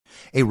West.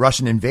 A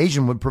Russian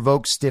invasion would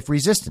provoke stiff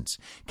resistance.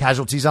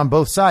 Casualties on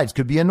both sides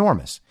could be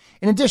enormous.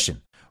 In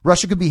addition,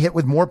 Russia could be hit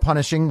with more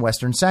punishing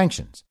Western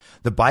sanctions.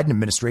 The Biden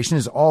administration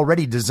is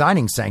already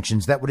designing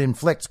sanctions that would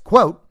inflict,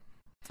 quote,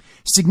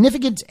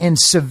 significant and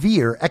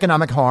severe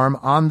economic harm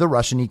on the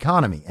Russian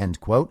economy, end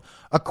quote,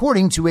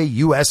 according to a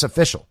U.S.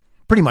 official.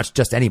 Pretty much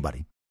just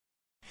anybody.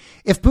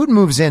 If Putin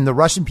moves in, the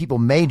Russian people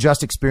may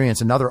just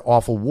experience another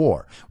awful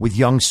war, with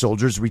young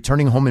soldiers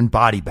returning home in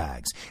body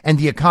bags and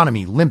the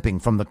economy limping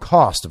from the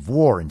cost of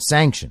war and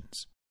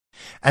sanctions.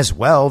 As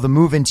well, the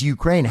move into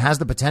Ukraine has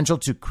the potential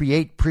to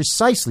create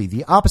precisely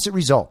the opposite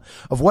result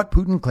of what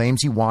Putin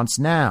claims he wants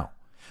now.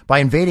 By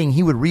invading,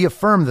 he would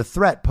reaffirm the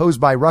threat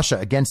posed by Russia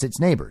against its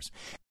neighbors.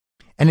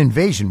 An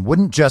invasion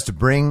wouldn't just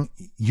bring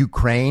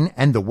Ukraine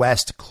and the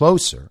West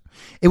closer.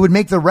 It would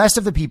make the rest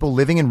of the people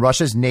living in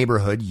Russia's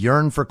neighborhood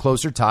yearn for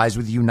closer ties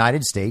with the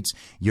United States,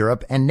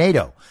 Europe, and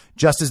NATO,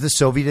 just as the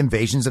Soviet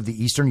invasions of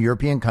the Eastern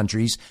European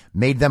countries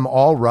made them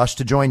all rush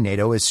to join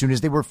NATO as soon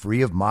as they were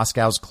free of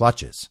Moscow's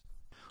clutches.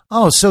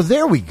 Oh, so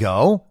there we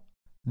go.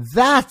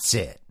 That's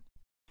it.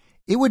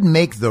 It would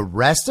make the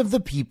rest of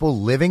the people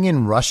living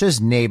in Russia's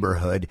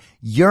neighborhood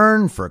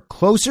yearn for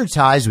closer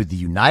ties with the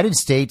United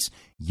States,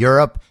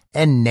 Europe,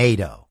 and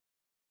NATO.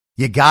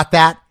 You got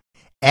that?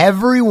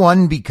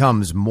 Everyone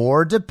becomes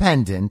more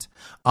dependent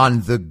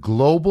on the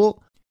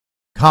global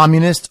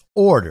communist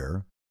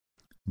order,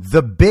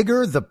 the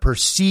bigger the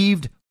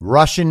perceived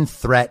Russian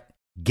threat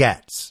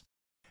gets.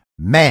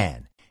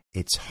 Man,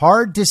 it's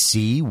hard to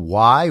see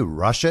why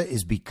Russia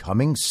is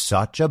becoming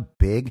such a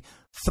big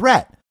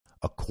threat,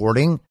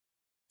 according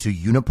to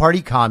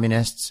uniparty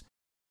communists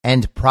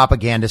and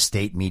propaganda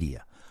state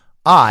media.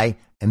 I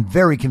am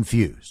very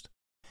confused.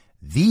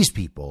 These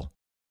people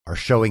are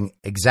showing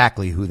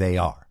exactly who they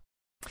are.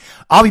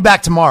 I'll be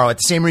back tomorrow at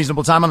the same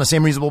reasonable time on the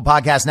Same Reasonable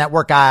Podcast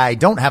Network. I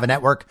don't have a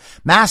network.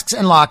 Masks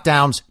and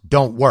lockdowns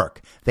don't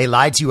work. They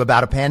lied to you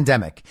about a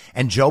pandemic,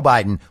 and Joe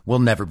Biden will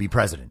never be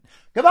president.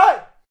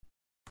 Goodbye.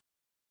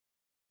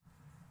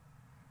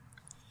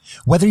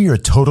 Whether you're a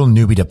total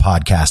newbie to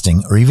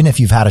podcasting or even if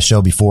you've had a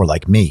show before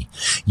like me,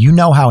 you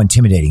know how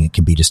intimidating it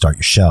can be to start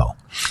your show.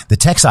 The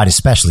tech side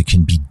especially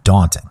can be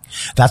daunting.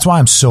 That's why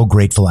I'm so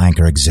grateful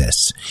Anchor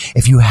exists.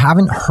 If you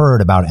haven't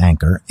heard about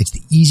Anchor, it's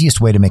the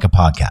easiest way to make a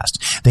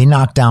podcast. They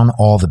knock down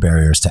all the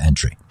barriers to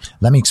entry.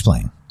 Let me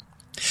explain.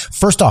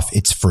 First off,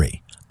 it's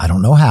free. I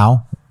don't know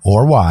how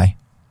or why,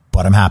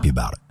 but I'm happy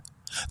about it.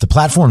 The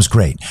platform's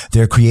great.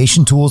 There are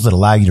creation tools that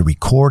allow you to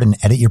record and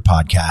edit your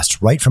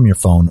podcast right from your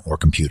phone or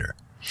computer.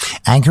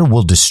 Anchor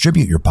will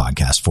distribute your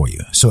podcast for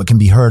you so it can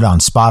be heard on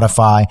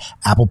Spotify,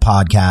 Apple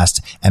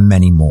Podcasts, and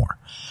many more.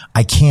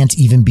 I can't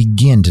even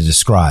begin to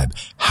describe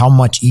how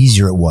much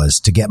easier it was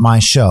to get my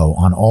show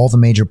on all the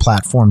major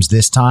platforms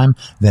this time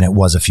than it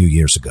was a few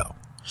years ago.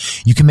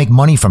 You can make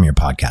money from your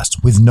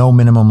podcast with no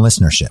minimum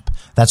listenership.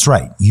 That's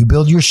right. You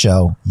build your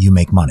show, you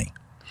make money.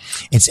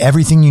 It's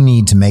everything you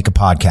need to make a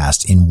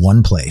podcast in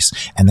one place,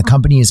 and the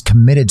company is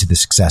committed to the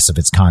success of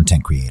its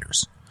content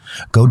creators.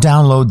 Go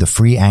download the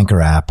free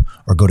Anchor app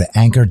or go to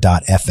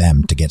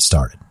anchor.fm to get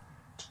started.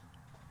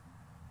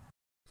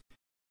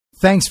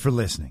 Thanks for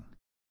listening.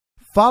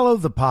 Follow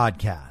the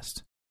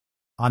podcast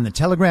on the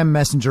Telegram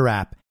Messenger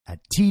app at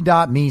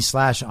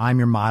t.me/I'm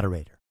your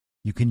moderator.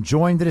 You can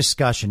join the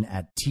discussion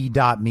at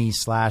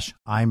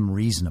t.me/I'm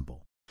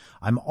reasonable.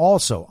 I'm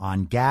also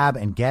on Gab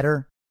and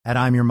Getter at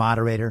I'm your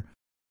moderator.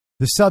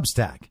 The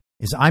Substack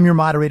is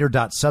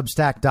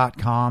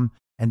imyourmoderator.substack.com,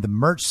 and the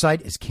merch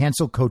site is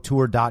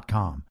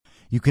cancelcouture.com.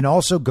 You can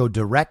also go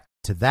direct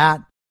to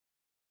that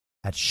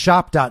at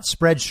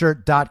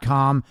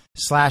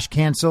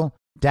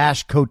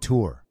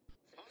shop.spreadshirt.com/cancel-couture.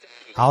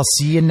 I'll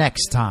see you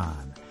next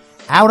time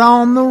out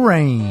on the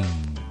range.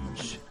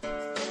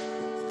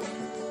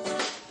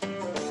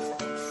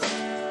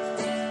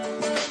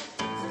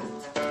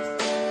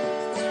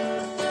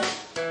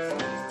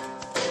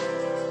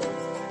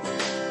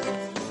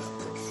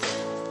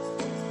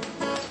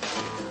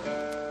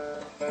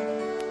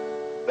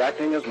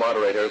 Acting as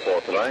moderator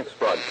for tonight's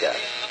broadcast.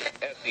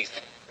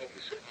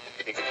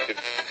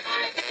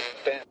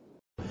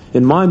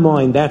 In my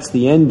mind, that's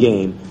the end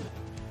game.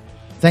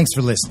 Thanks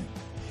for listening.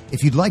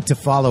 If you'd like to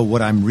follow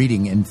what I'm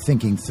reading and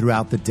thinking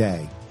throughout the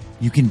day,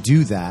 you can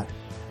do that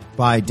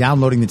by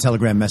downloading the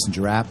Telegram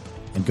Messenger app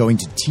and going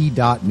to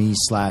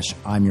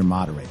t.me/I'm your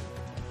moderator.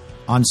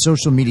 On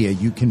social media,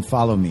 you can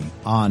follow me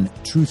on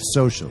Truth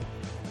Social,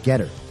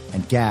 Getter,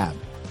 and Gab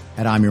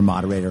at I'm your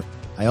moderator.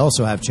 I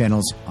also have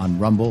channels on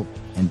Rumble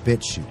and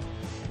BitChute.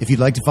 If you'd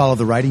like to follow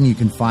the writing, you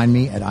can find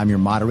me at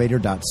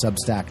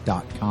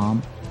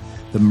imyourmoderator.substack.com.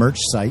 The merch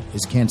site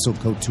is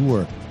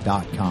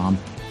cancelcouture.com,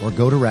 or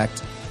go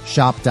direct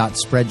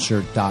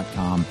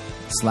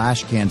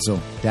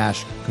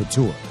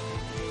shop.spreadshirt.com/cancel-couture.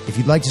 If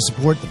you'd like to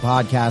support the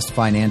podcast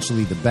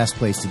financially, the best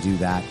place to do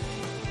that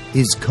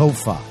is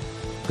Ko-Fi.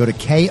 Go to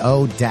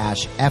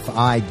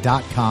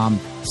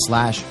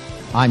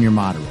ko-fi.com/I'm your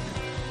moderator.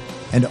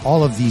 And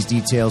all of these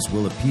details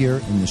will appear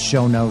in the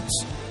show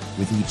notes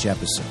with each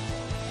episode.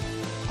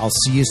 I'll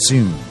see you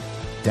soon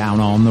down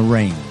on the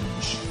range.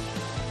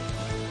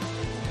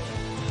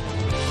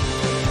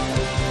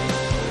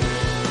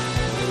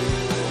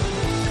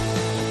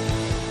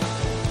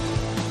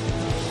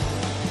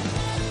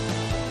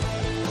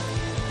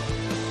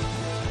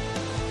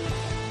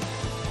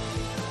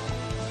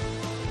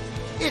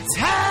 It's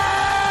happening!